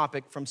on this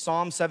topic from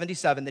Psalm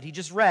 77 that he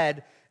just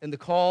read in the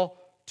call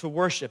to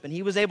worship. And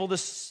he was able to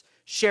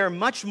share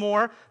much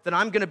more than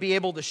I'm going to be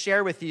able to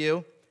share with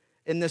you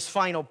in this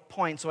final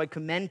point. So I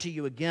commend to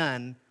you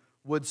again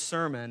Wood's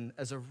sermon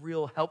as a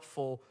real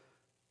helpful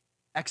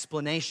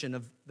explanation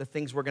of the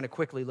things we're going to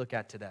quickly look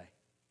at today.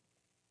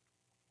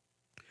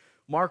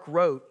 Mark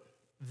wrote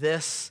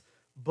this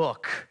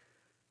book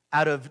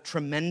out of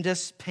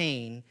tremendous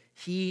pain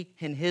he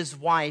and his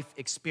wife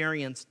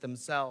experienced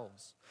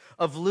themselves,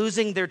 of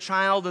losing their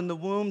child in the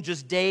womb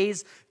just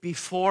days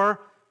before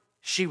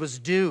she was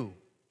due.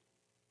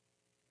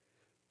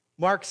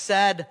 Mark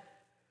said,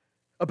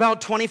 about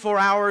 24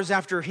 hours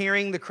after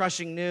hearing the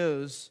crushing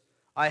news,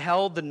 I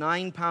held the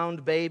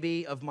 9-pound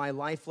baby of my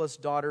lifeless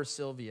daughter,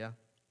 Sylvia.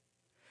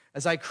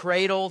 As I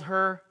cradled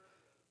her,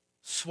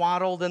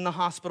 swaddled in the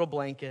hospital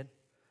blanket,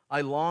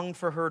 I longed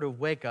for her to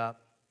wake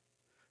up.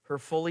 Her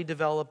fully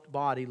developed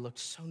body looked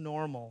so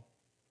normal,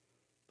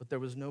 but there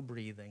was no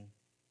breathing.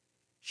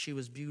 She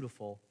was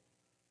beautiful,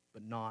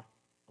 but not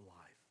alive.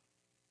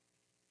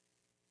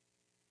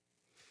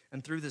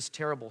 And through this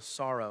terrible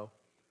sorrow,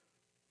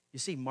 you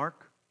see,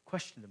 Mark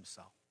questioned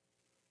himself,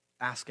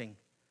 asking,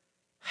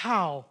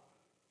 how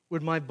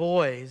would my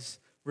boys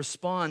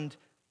respond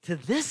to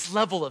this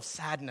level of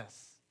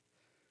sadness?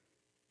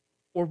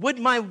 Or would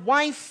my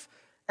wife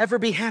ever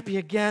be happy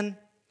again?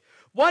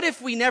 What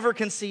if we never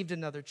conceived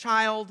another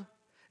child?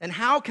 And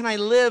how can I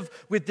live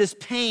with this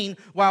pain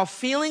while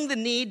feeling the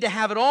need to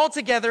have it all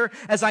together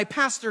as I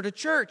pastored a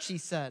church, he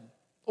said.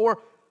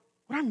 Or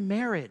would our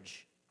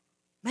marriage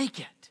make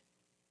it?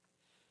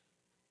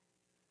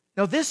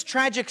 Now, this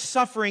tragic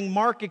suffering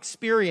Mark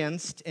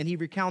experienced, and he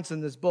recounts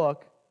in this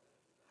book,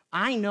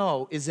 I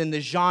know is in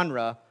the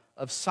genre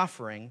of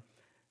suffering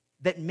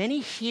that many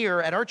here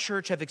at our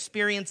church have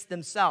experienced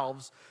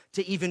themselves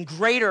to even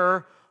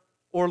greater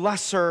or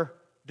lesser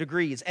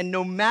degrees. And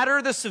no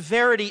matter the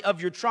severity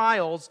of your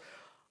trials,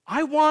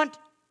 I want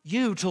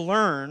you to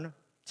learn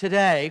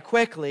today,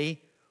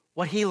 quickly,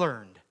 what he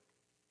learned.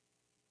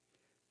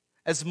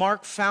 As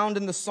Mark found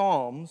in the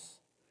Psalms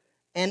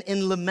and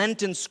in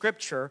lament in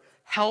Scripture,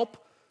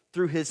 help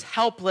through his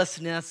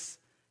helplessness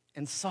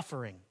and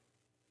suffering.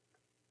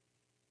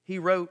 He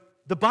wrote,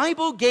 the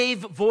Bible gave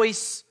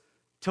voice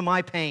to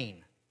my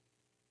pain.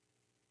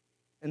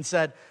 and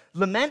said,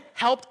 "Lament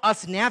helped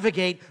us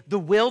navigate the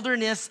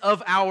wilderness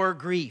of our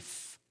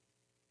grief."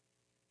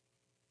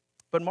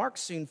 But Mark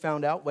soon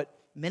found out what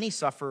many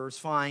sufferers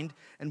find,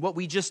 and what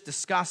we just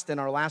discussed in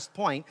our last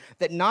point,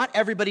 that not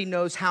everybody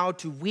knows how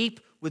to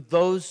weep with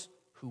those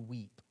who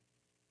weep.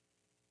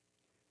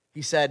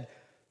 He said,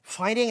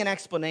 finding an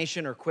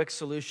explanation or quick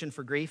solution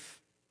for grief,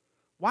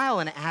 while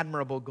an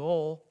admirable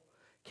goal,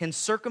 can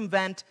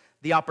circumvent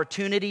the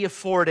opportunity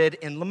afforded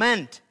in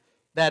lament.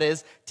 That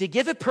is, to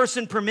give a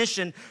person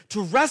permission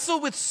to wrestle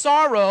with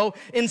sorrow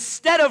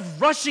instead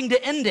of rushing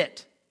to end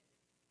it.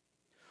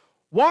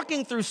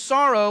 Walking through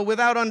sorrow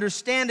without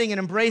understanding and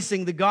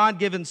embracing the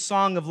God-given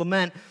song of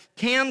lament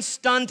can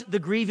stunt the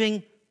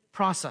grieving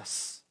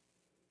process.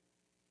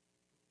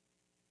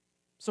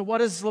 So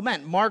what is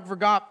lament? Mark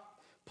Vergop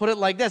put it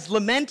like this: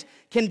 lament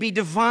can be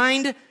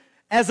defined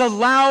as a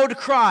loud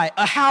cry,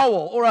 a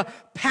howl, or a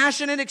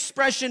passionate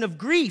expression of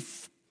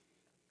grief.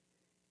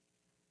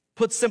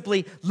 Put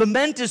simply,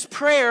 lament is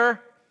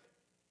prayer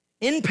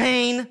in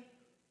pain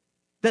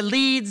that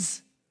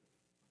leads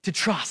to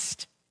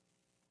trust.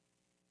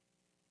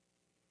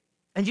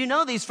 And you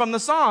know these from the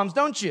Psalms,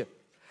 don't you?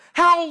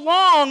 How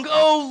long,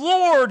 O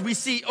Lord, we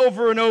see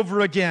over and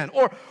over again.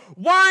 Or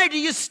why do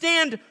you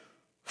stand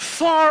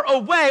far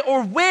away?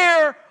 Or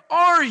where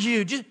are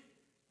you?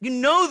 You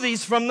know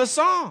these from the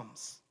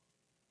Psalms.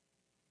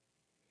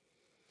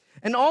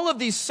 And all of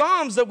these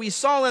psalms that we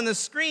saw on the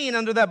screen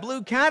under that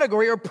blue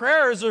category are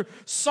prayers or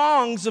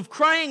songs of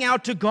crying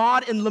out to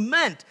God in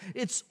lament.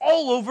 It's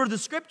all over the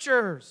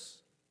scriptures.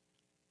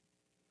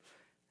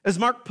 As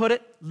Mark put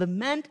it,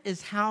 lament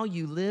is how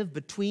you live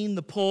between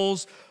the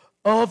poles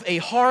of a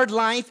hard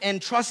life and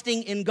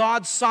trusting in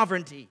God's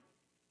sovereignty.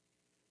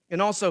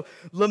 And also,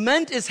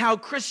 lament is how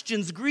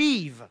Christians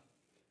grieve.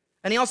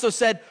 And he also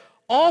said,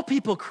 all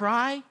people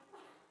cry,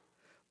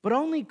 but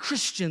only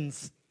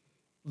Christians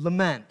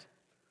lament.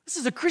 This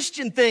is a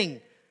Christian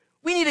thing.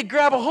 We need to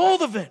grab a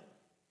hold of it.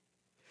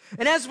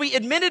 And as we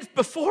admitted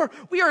before,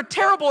 we are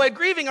terrible at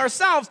grieving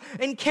ourselves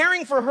and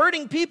caring for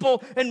hurting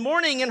people and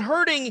mourning and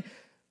hurting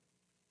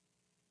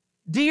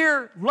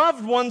dear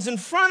loved ones in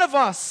front of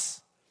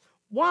us.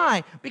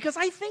 Why? Because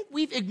I think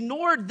we've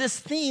ignored this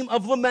theme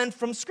of lament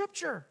from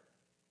Scripture.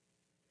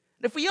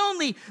 If we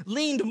only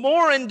leaned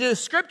more into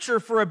Scripture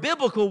for a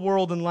biblical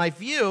world and life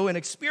view and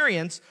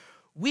experience,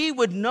 we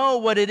would know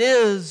what it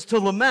is to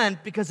lament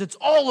because it's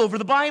all over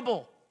the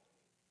Bible.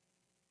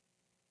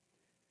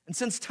 And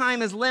since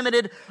time is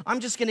limited,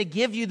 I'm just going to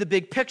give you the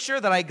big picture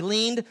that I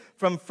gleaned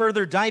from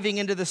further diving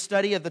into the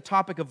study of the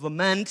topic of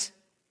lament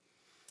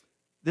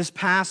this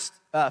past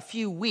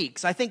few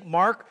weeks. I think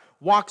Mark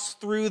walks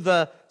through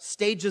the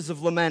stages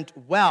of lament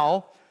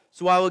well,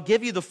 so I will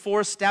give you the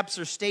 4 steps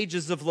or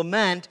stages of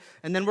lament,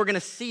 and then we're going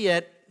to see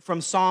it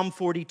from Psalm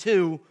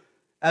 42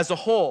 as a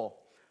whole.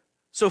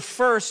 So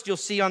first, you'll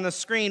see on the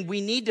screen,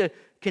 we need to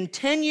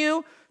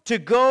continue to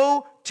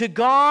go to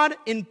God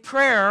in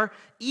prayer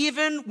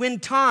even when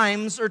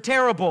times are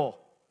terrible,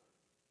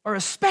 or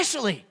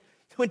especially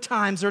when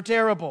times are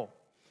terrible.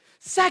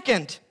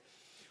 Second,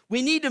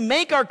 we need to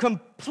make our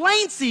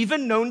complaints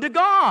even known to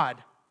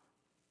God.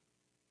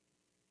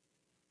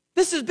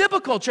 This is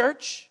biblical,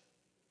 church.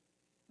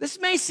 This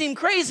may seem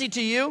crazy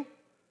to you,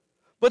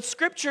 but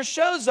Scripture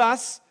shows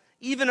us,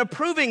 even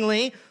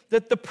approvingly,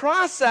 that the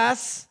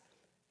process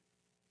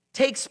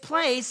takes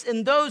place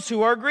in those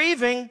who are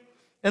grieving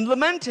and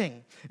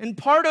lamenting. And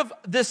part of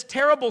this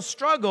terrible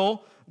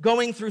struggle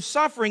going through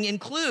suffering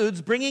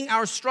includes bringing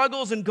our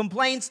struggles and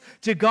complaints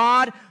to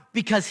God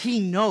because He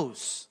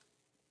knows.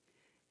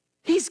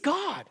 He's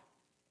God.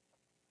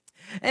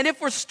 And if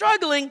we're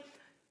struggling,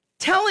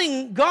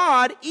 telling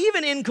God,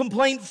 even in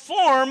complaint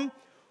form,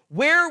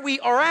 where we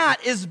are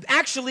at is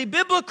actually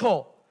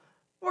biblical.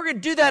 We're going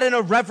to do that in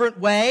a reverent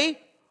way.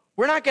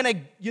 We're not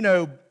going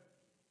to,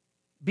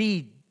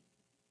 be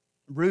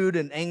rude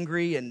and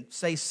angry and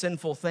say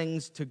sinful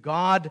things to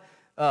God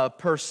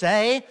per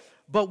se,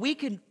 but we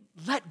can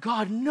let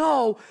God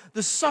know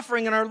the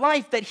suffering in our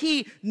life that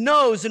He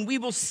knows, and we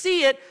will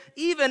see it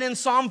even in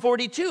Psalm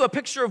 42, a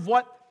picture of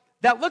what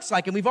that looks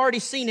like, and we've already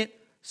seen it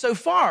so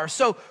far.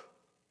 So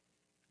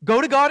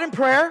go to God in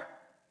prayer,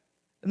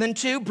 and then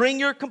 2, bring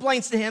your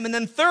complaints to Him, and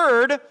then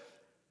 3rd,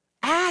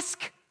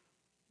 ask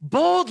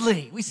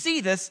boldly. We see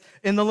this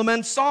in the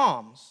Lament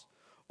Psalms.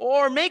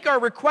 Or make our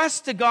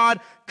requests to God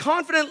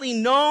confidently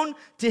known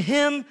to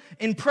Him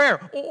in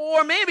prayer.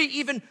 Or maybe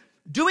even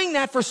doing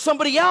that for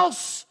somebody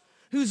else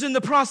who's in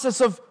the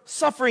process of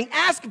suffering.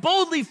 Ask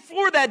boldly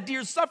for that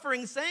dear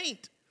suffering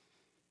saint.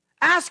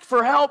 Ask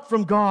for help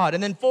from God.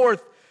 And then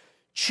 4th,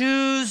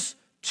 choose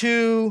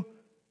to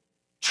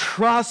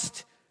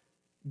trust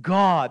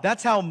God.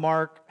 That's how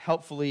Mark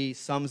helpfully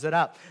sums it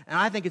up. And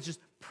I think it's just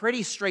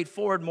pretty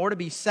straightforward, more to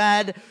be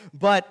said,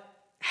 but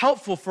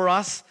helpful for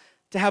us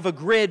to have a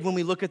grid when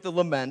we look at the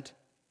lament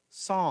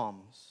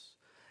Psalms.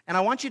 And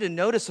I want you to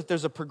notice that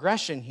there's a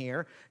progression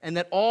here and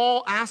that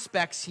all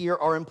aspects here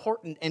are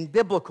important and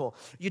biblical.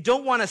 You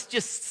don't want to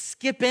just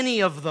skip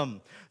any of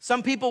them.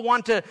 Some people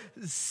want to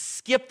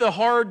skip the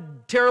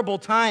hard, terrible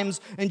times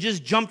and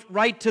just jump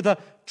right to the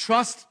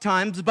trust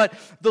times. But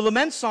the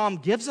Lament Psalm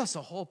gives us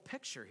a whole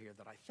picture here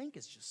that I think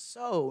is just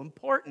so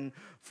important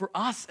for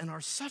us and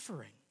our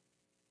suffering.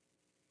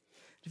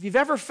 If you've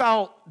ever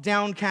felt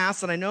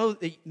downcast, and I know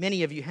that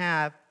many of you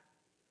have,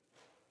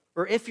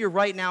 or if you're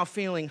right now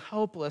feeling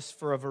hopeless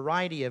for a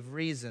variety of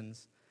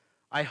reasons,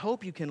 I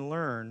hope you can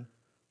learn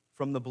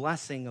from the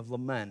blessing of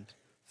lament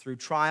through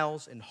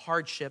trials and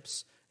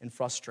hardships and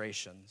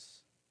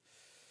frustrations.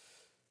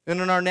 And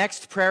in our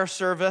next prayer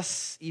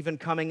service, even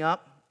coming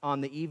up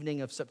on the evening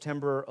of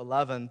September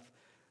 11th,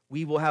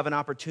 we will have an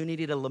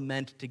opportunity to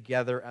lament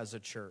together as a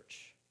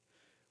church.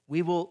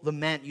 We will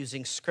lament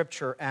using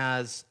Scripture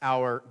as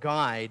our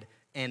guide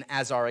and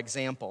as our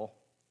example.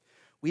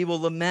 We will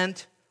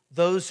lament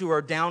those who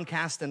are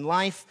downcast in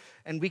life,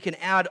 and we can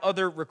add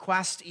other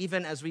requests,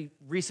 even as we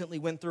recently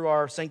went through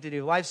our Sanctity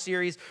of Life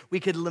series.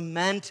 We could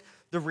lament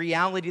the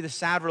reality, the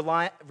sad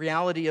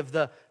reality of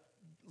the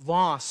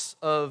loss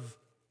of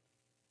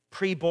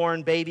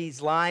preborn babies'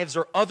 lives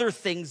or other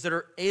things that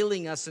are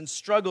ailing us and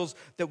struggles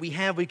that we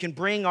have. We can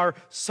bring our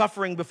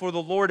suffering before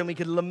the Lord, and we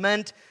can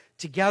lament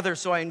together.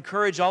 So I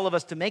encourage all of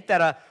us to make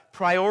that a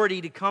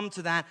priority to come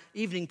to that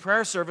evening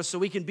prayer service so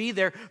we can be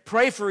there,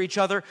 pray for each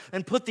other,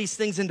 and put these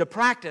things into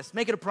practice.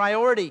 Make it a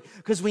priority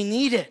because we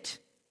need it.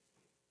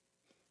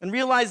 And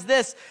realize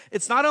this,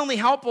 it's not only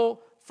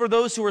helpful for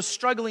those who are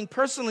struggling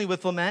personally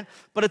with lament,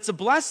 but it's a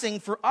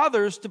blessing for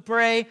others to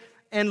pray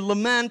and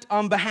lament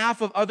on behalf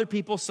of other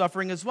people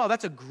suffering as well.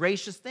 That's a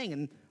gracious thing,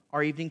 and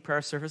our evening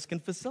prayer service can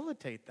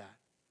facilitate that.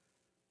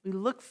 We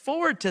look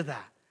forward to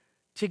that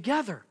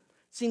together.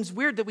 Seems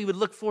weird that we would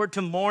look forward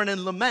to mourn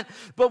and lament,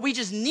 but we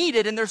just need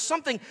it, and there's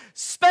something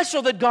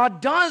special that God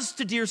does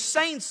to dear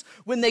saints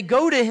when they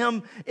go to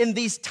Him in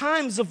these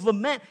times of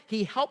lament.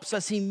 He helps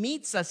us, He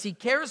meets us, He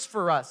cares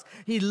for us,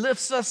 He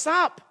lifts us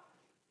up.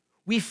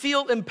 We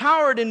feel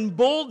empowered,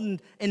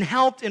 emboldened, and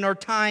helped in our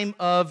time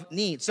of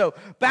need. So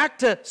back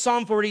to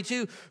Psalm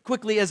 42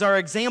 quickly as our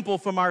example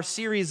from our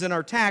series and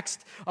our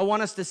text. I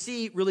want us to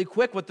see really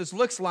quick what this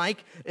looks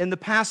like in the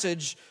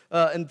passage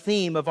and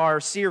theme of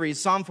our series.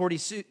 Psalm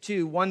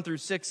 42, 1 through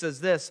 6 says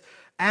this,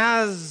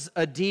 "As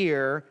a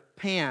deer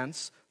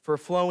pants for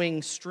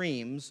flowing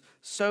streams,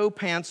 so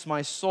pants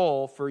my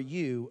soul for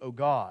you, O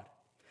God.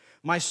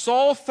 My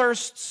soul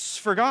thirsts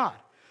for God,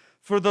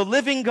 for the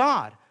living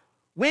God.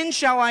 When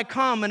shall I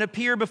come and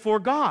appear before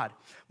God?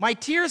 My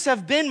tears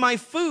have been my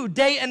food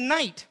day and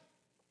night,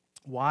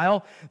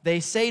 while they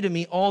say to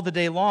me all the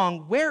day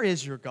long, where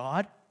is your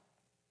God?"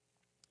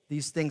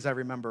 These things I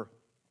remember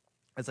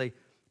as I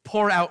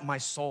pour out my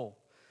soul,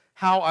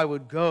 how I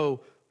would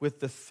go with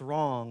the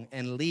throng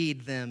and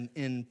lead them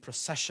in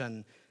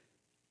procession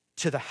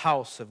to the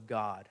house of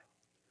God,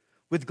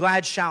 with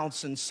glad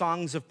shouts and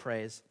songs of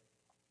praise,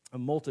 a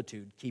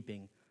multitude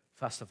keeping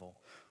festival.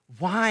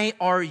 Why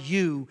are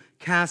you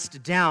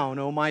cast down,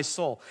 O my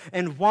soul?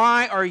 And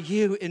why are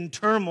you in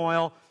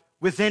turmoil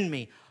within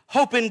me?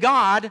 Hope in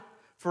God,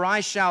 for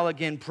I shall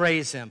again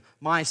praise Him,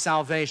 my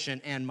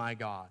salvation and my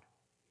God.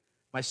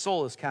 My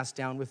soul is cast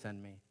down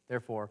within me.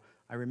 Therefore,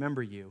 I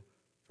remember you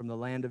from the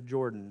land of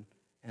Jordan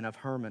and of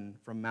Hermon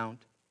from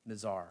Mount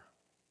Mizar.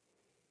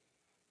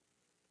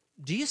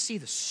 Do you see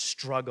the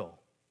struggle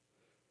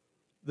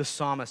the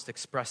psalmist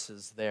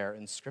expresses there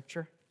in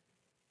Scripture?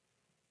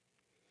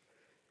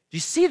 Do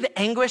you see the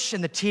anguish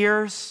and the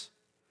tears?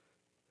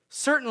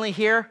 Certainly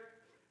here,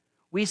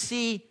 we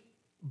see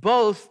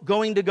both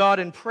going to God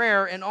in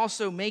prayer and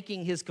also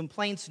making his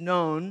complaints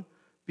known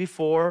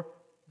before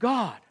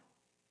God.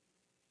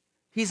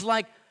 He's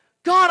like,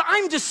 God,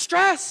 I'm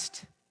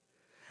distressed.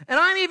 And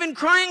I'm even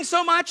crying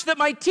so much that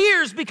my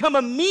tears become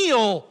a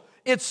meal.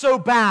 It's so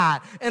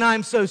bad, and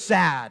I'm so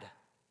sad.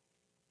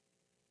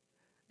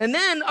 And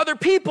then other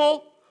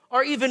people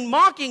are even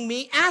mocking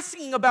me,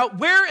 asking about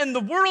where in the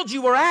world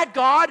you are at,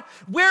 God.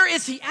 Where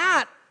is he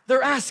at?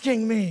 They're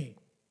asking me.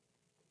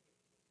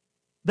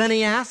 Then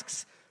he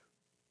asks,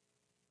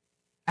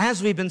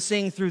 as we've been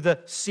seeing through the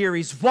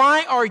series,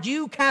 why are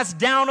you cast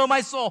down, O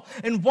my soul?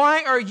 And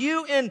why are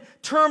you in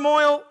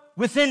turmoil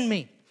within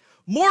me?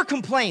 More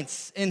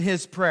complaints in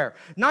his prayer,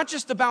 not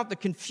just about the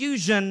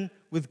confusion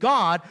with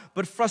God,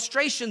 but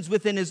frustrations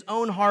within his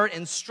own heart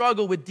and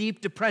struggle with deep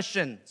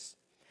depressions.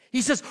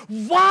 He says,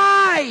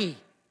 why?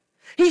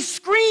 He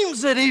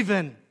screams it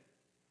even.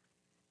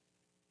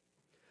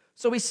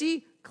 So we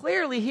see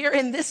clearly here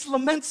in this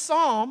lament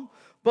psalm,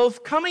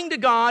 both coming to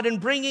God and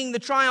bringing the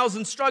trials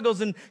and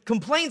struggles and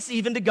complaints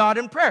even to God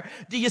in prayer.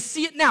 Do you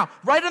see it now?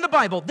 Right in the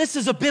Bible, this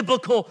is a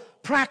biblical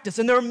practice.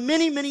 And there are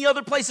many, many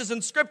other places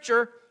in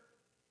Scripture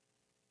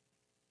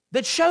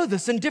that show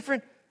this in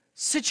different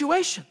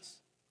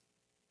situations.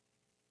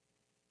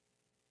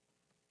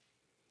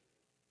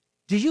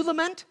 Do you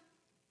lament?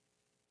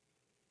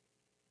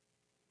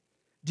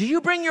 Do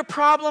you bring your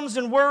problems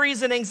and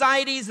worries and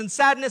anxieties and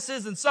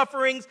sadnesses and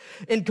sufferings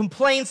and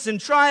complaints and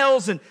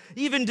trials and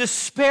even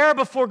despair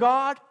before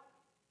God?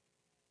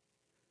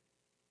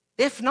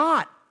 If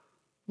not,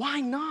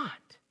 why not?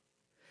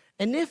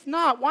 And if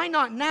not, why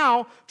not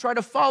now try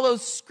to follow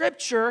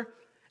Scripture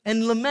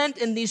and lament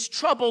in these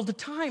troubled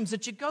times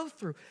that you go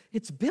through?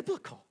 It's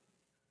biblical.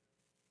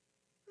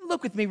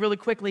 Look with me really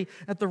quickly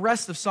at the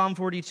rest of Psalm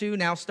 42,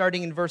 now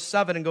starting in verse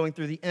 7 and going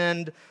through the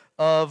end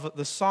of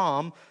the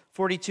Psalm.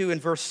 42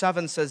 and verse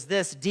 7 says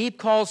this: "Deep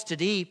calls to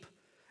deep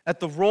at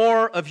the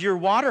roar of your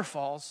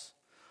waterfalls.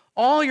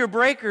 All your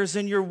breakers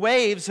and your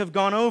waves have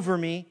gone over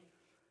me.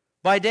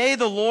 By day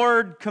the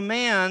Lord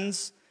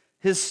commands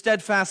his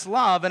steadfast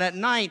love, and at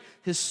night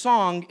his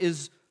song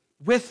is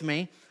with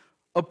me,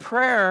 a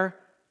prayer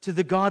to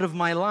the God of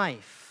my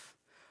life.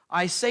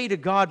 I say to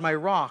God, my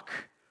rock,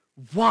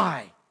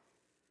 why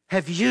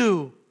have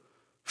you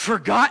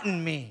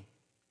forgotten me?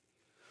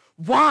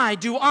 Why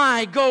do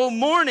I go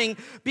mourning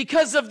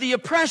because of the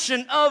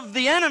oppression of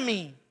the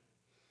enemy?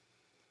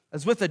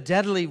 As with a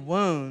deadly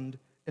wound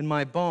in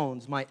my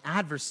bones, my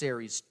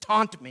adversaries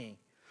taunt me,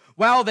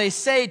 while they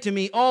say to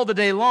me all the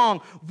day long,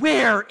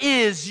 where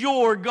is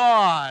your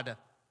God?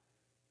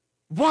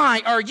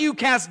 Why are you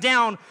cast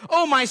down,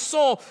 O my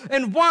soul,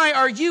 and why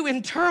are you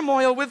in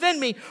turmoil within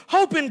me?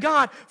 Hope in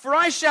God, for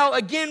I shall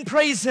again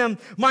praise him,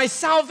 my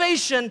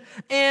salvation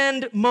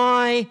and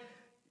my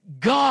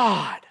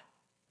God."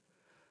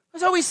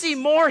 So we see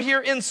more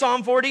here in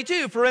Psalm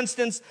 42. For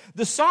instance,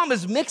 the psalm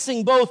is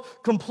mixing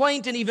both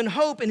complaint and even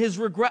hope in his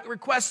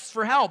requests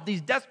for help,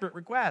 these desperate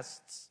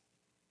requests.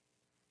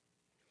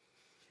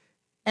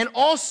 And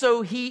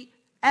also he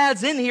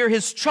adds in here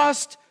his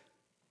trust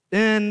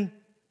in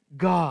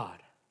God.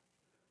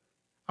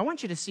 I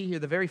want you to see here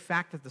the very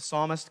fact that the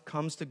psalmist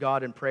comes to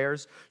God in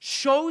prayers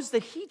shows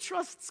that he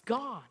trusts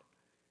God.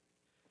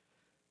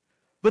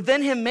 But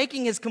then him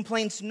making his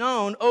complaints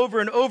known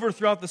over and over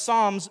throughout the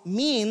Psalms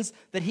means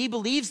that he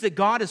believes that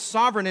God is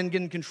sovereign and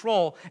in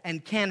control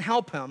and can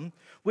help him,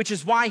 which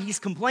is why he's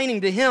complaining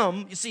to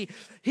him. You see,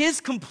 his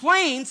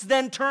complaints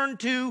then turn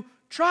to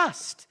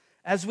trust,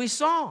 as we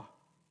saw.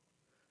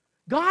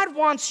 God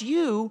wants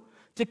you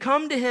to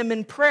come to him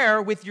in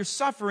prayer with your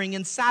suffering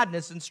and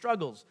sadness and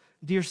struggles,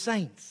 dear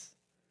saints.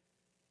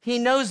 He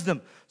knows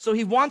them, so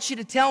he wants you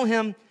to tell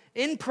him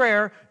in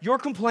prayer your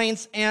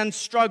complaints and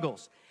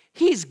struggles.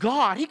 He's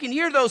God. He can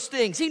hear those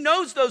things. He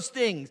knows those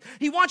things.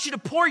 He wants you to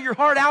pour your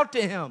heart out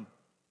to him.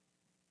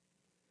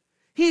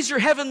 He's your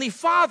heavenly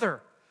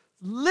Father.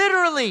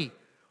 Literally,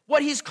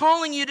 what he's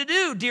calling you to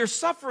do, dear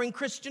suffering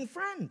Christian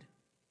friend.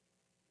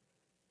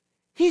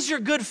 He's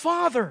your good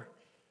Father.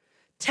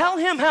 Tell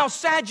him how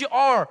sad you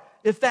are,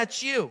 if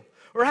that's you,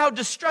 or how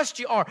distressed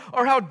you are,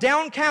 or how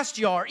downcast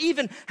you are,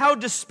 even how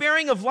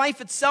despairing of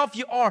life itself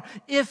you are,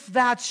 if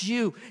that's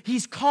you.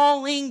 He's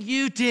calling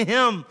you to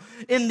him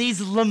in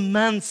these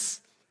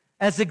laments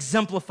as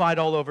exemplified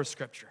all over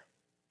Scripture.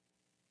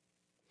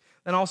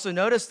 And also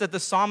notice that the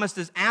psalmist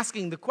is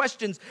asking the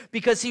questions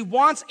because he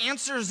wants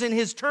answers in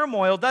his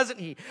turmoil, doesn't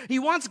he? He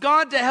wants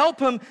God to help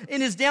him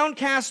in his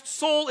downcast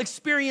soul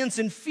experience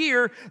and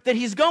fear that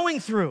he's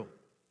going through.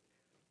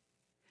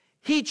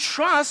 He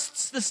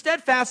trusts the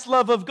steadfast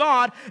love of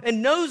God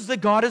and knows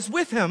that God is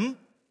with him,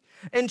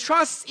 and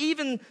trusts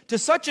even to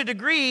such a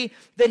degree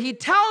that he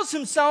tells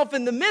himself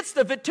in the midst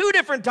of it 2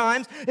 different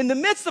times, in the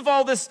midst of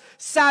all this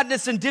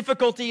sadness and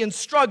difficulty and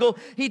struggle,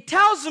 he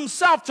tells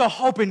himself to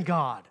hope in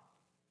God.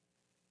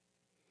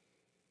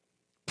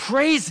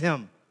 Praise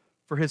him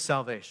for his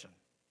salvation.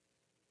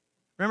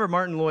 Remember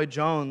Martin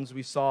Lloyd-Jones,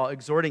 we saw,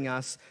 exhorting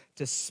us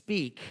to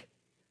speak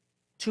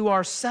to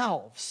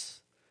ourselves.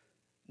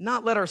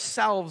 Not let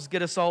ourselves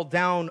get us all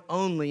down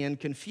only and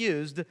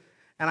confused.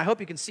 And I hope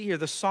you can see here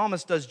the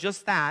psalmist does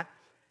just that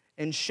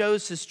and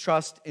shows his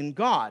trust in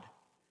God.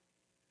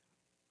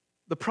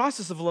 The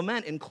process of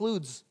lament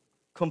includes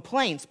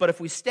complaints, but if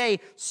we stay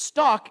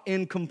stuck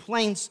in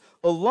complaints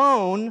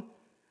alone,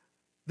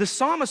 the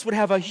psalmist would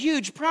have a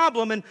huge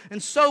problem,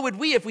 and so would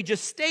we if we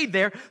just stayed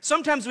there.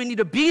 Sometimes we need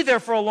to be there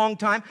for a long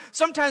time.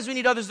 Sometimes we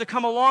need others to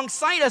come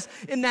alongside us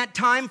in that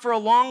time for a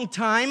long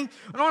time.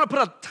 I don't want to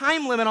put a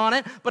time limit on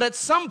it, but at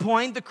some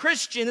point, the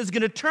Christian is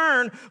going to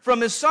turn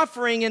from his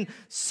suffering and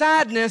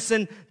sadness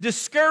and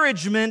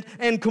discouragement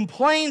and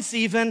complaints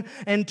even,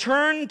 and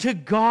turn to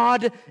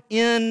God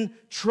in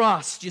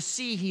trust. You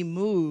see, he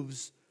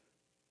moves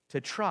to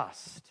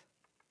trust.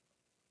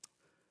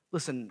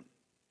 Listen,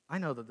 I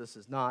know that this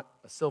is not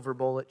a silver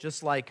bullet,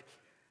 just like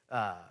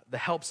the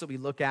helps that we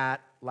look at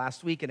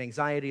last week in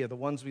anxiety or the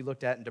ones we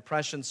looked at in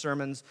depression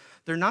sermons.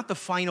 They're not the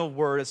final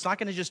word. It's not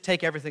going to just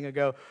take everything and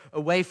go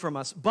away from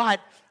us. But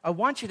I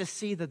want you to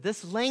see that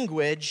this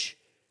language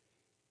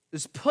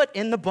is put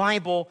in the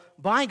Bible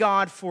by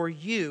God for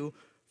you,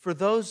 for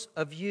those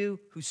of you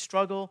who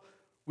struggle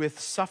with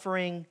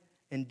suffering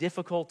and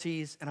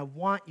difficulties. And I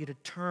want you to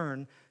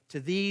turn to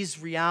these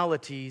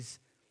realities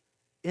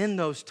in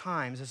those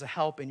times as a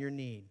help in your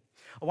need.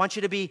 I want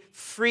you to be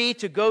free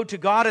to go to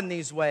God in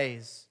these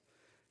ways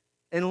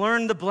and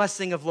learn the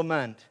blessing of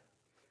lament.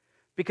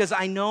 because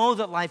I know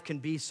that life can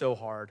be so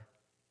hard.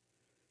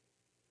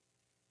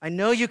 I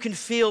know you can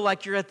feel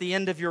like you're at the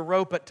end of your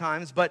rope at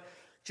times, but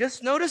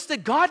just notice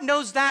that God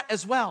knows that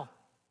as well.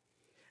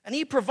 And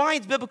He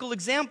provides biblical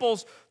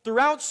examples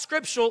throughout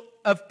Scripture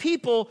of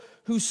people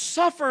who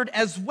suffered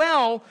as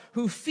well,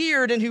 who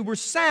feared and who were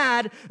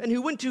sad and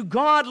who went to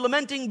God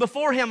lamenting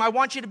before Him. I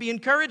want you to be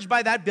encouraged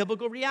by that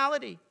biblical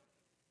reality.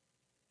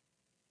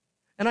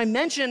 And I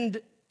mentioned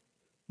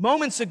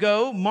moments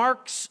ago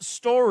Mark's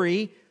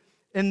story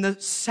and the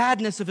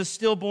sadness of a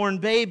stillborn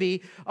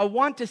baby. I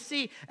want to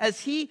see,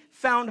 as he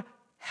found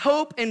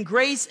hope and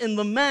grace in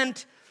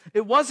lament,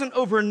 it wasn't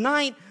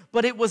overnight,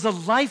 but it was a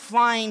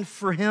lifeline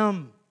for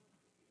him.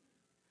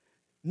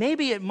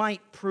 Maybe it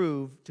might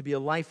prove to be a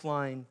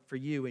lifeline for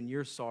you in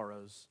your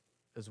sorrows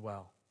as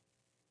well.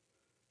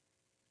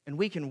 And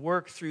we can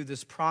work through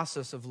this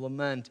process of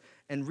lament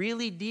and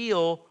really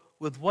deal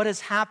with what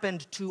has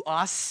happened to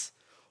us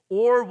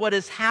or what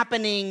is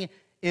happening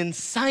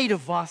inside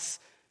of us.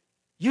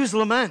 Use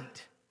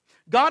lament.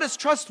 God is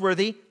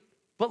trustworthy,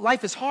 but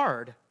life is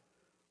hard.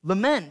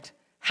 Lament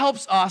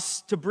helps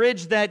us to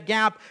bridge that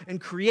gap and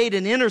create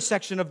an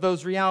intersection of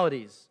those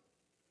realities.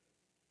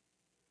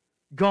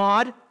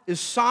 God is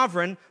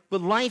sovereign,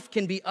 but life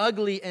can be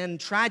ugly and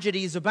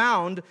tragedies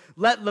abound.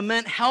 Let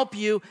lament help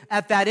you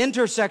at that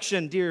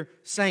intersection, dear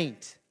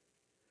saint.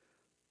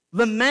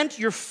 Lament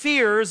your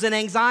fears and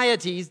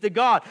anxieties to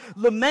God.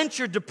 Lament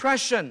your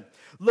depression.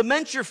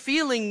 Lament your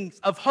feelings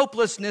of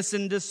hopelessness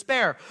and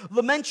despair.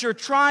 Lament your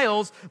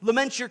trials.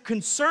 Lament your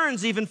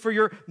concerns, even for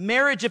your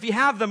marriage if you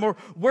have them, or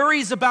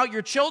worries about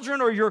your children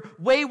or your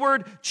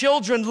wayward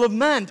children.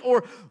 Lament,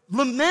 or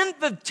lament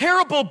the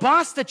terrible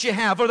boss that you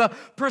have, or the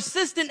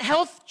persistent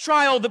health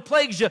trial that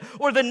plagues you,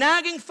 or the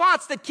nagging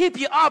thoughts that keep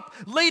you up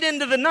late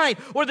into the night,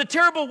 or the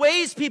terrible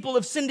ways people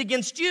have sinned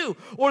against you,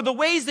 or the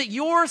ways that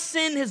your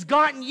sin has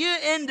gotten you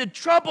into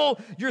trouble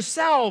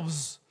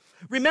yourselves.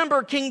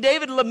 Remember, King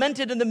David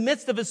lamented in the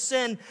midst of his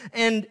sin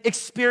and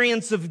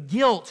experience of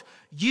guilt.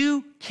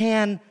 You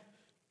can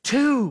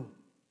too.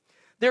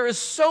 There is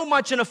so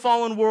much in a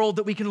fallen world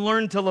that we can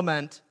learn to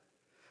lament,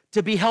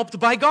 to be helped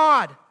by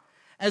God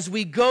as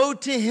we go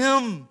to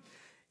Him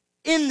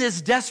in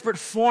this desperate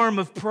form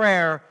of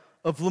prayer,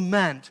 of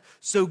lament.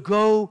 So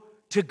go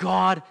to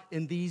God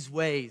in these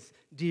ways,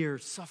 dear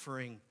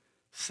suffering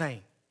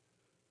saint.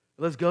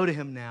 Let's go to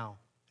Him now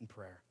in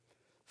prayer.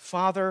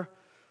 Father,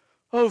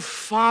 oh,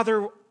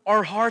 Father,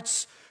 our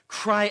hearts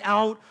cry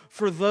out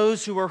for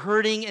those who are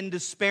hurting and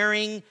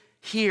despairing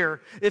here.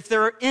 If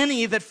there are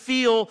any that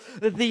feel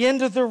at the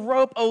end of the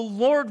rope, oh,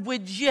 Lord,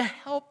 would you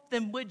help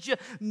them? Would you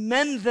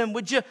mend them?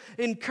 Would you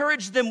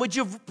encourage them? Would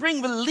you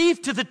bring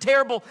relief to the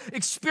terrible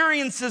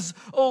experiences,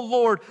 oh,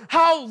 Lord?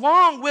 How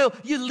long will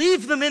you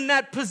leave them in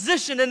that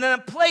position, in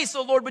that place,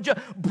 oh, Lord? Would you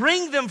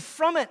bring them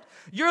from it?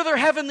 You're their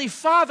heavenly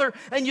Father,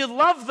 and you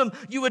love them.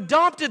 You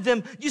adopted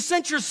them. You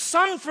sent your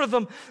Son for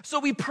them. So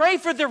we pray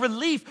for their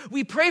relief.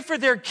 We pray for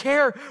their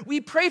care.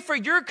 We pray for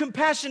your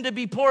compassion to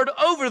be poured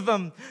over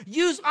them.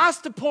 Use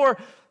us to pour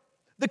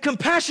the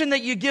compassion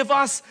that you give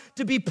us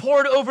to be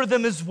poured over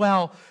them as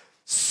well.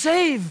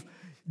 Save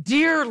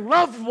dear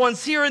loved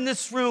ones here in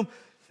this room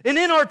and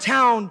in our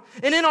town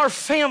and in our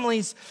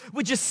families.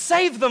 Would you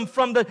save them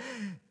from the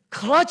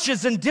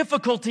clutches and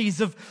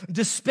difficulties of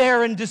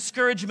despair and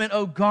discouragement?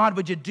 Oh God,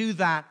 would you do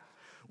that?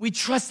 We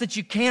trust that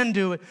you can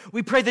do it.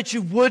 We pray that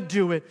you would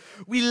do it.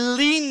 We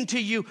lean to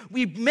you.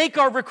 We make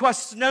our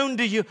requests known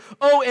to you.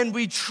 Oh, and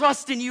we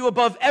trust in you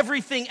above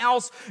everything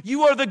else.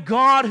 You are the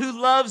God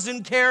who loves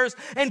and cares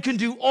and can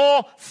do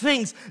all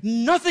things.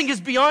 Nothing is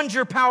beyond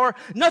your power.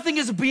 Nothing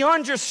is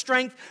beyond your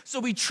strength. So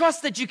we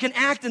trust that you can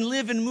act and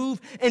live and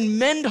move and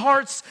mend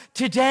hearts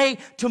today,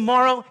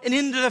 tomorrow, and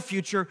into the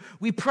future.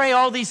 We pray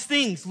all these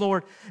things,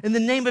 Lord, in the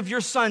name of your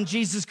Son,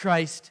 Jesus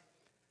Christ.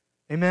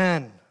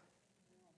 Amen.